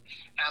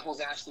Apple's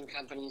asking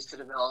companies to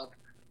develop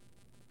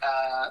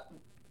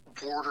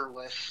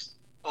borderless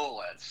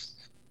OLEDs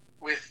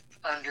with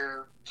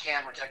under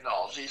camera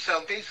technology.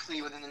 So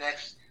basically, within the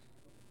next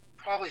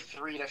probably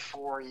 3 to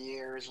 4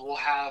 years, we'll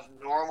have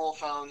normal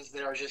phones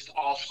that are just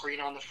all screen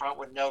on the front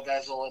with no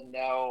bezel and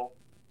no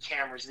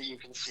cameras that you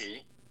can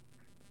see.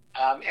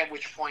 At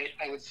which point,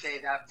 I would say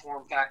that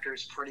form factor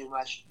is pretty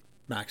much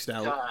maxed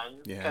out.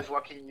 Done. Because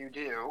what can you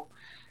do?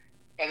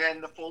 And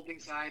then the folding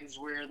side is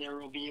where there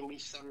will be at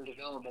least some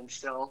development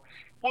still.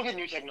 We'll get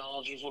new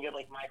technologies. We'll get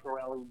like micro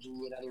LED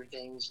and other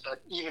things.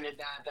 But even at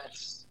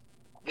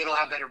it'll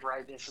have better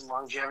brightness and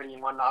longevity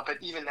and whatnot. But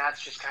even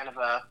that's just kind of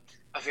a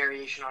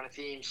variation on a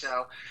theme.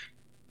 So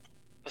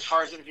as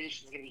far as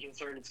innovation is going to be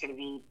concerned, it's going to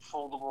be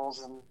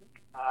foldables, and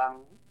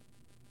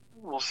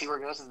we'll see where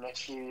it goes in the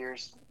next few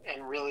years.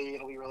 And really,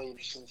 it'll be really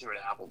interesting to see what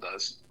Apple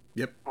does.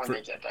 Yep. When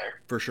they get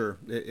there. For sure.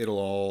 It'll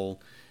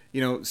all,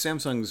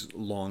 Samsung's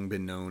long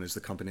been known as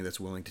the company that's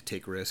willing to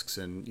take risks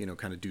and,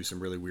 kind of do some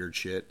really weird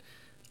shit.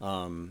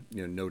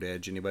 Note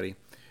edge anybody.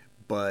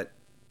 But,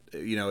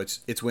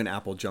 it's when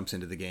Apple jumps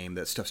into the game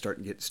that stuff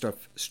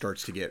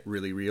starts to get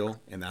really real.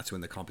 And that's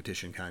when the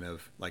competition kind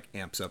of like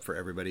amps up for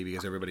everybody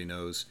because everybody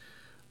knows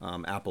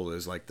Apple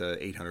is like the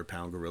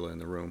 800-pound gorilla in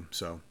the room.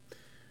 So,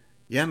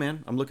 yeah,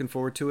 man, I'm looking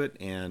forward to it.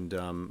 And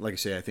like I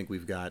say, I think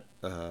we've got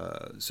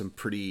some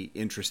pretty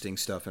interesting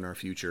stuff in our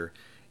future.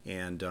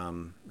 And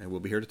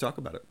we'll be here to talk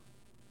about it.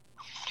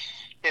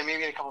 Yeah,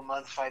 maybe in a couple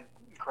months, if I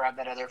grab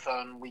that other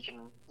phone, we can,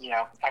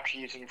 after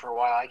using it for a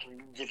while, I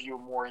can give you a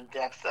more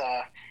in-depth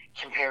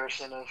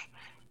comparison of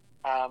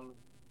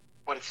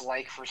what it's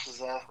like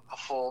versus a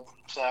Fold.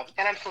 So,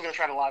 and I'm still going to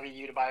try to lobby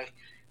you to buy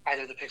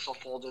either the Pixel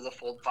Fold or the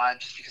Fold 5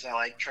 just because I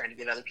like trying to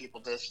get other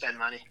people to spend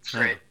money. It's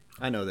great.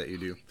 I know that you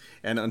do.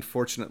 And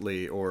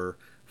unfortunately, or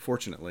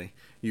fortunately,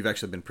 you've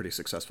actually been pretty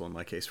successful in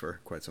my case for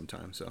quite some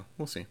time. So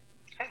we'll see.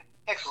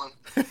 Excellent.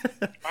 All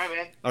right,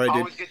 man. All right,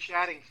 Always dude. good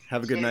chatting.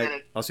 Have a good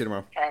night. I'll see you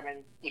tomorrow. All right, man.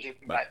 You too.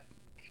 Bye.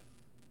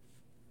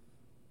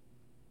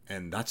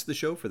 And that's the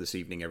show for this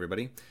evening,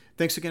 everybody.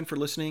 Thanks again for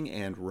listening.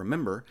 And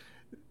remember,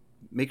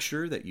 make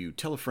sure that you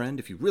tell a friend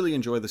if you really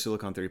enjoy the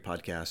Silicon Theory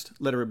podcast.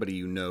 Let everybody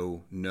you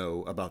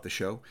know about the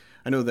show.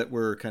 I know that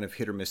we're kind of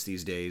hit or miss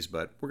these days,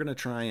 but we're going to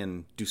try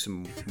and do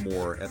some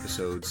more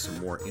episodes, some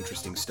more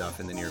interesting stuff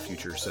in the near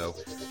future. So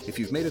if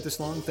you've made it this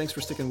long, thanks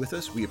for sticking with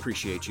us. We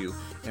appreciate you.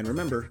 And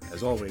remember,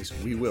 as always,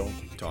 we will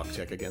talk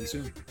tech again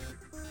soon.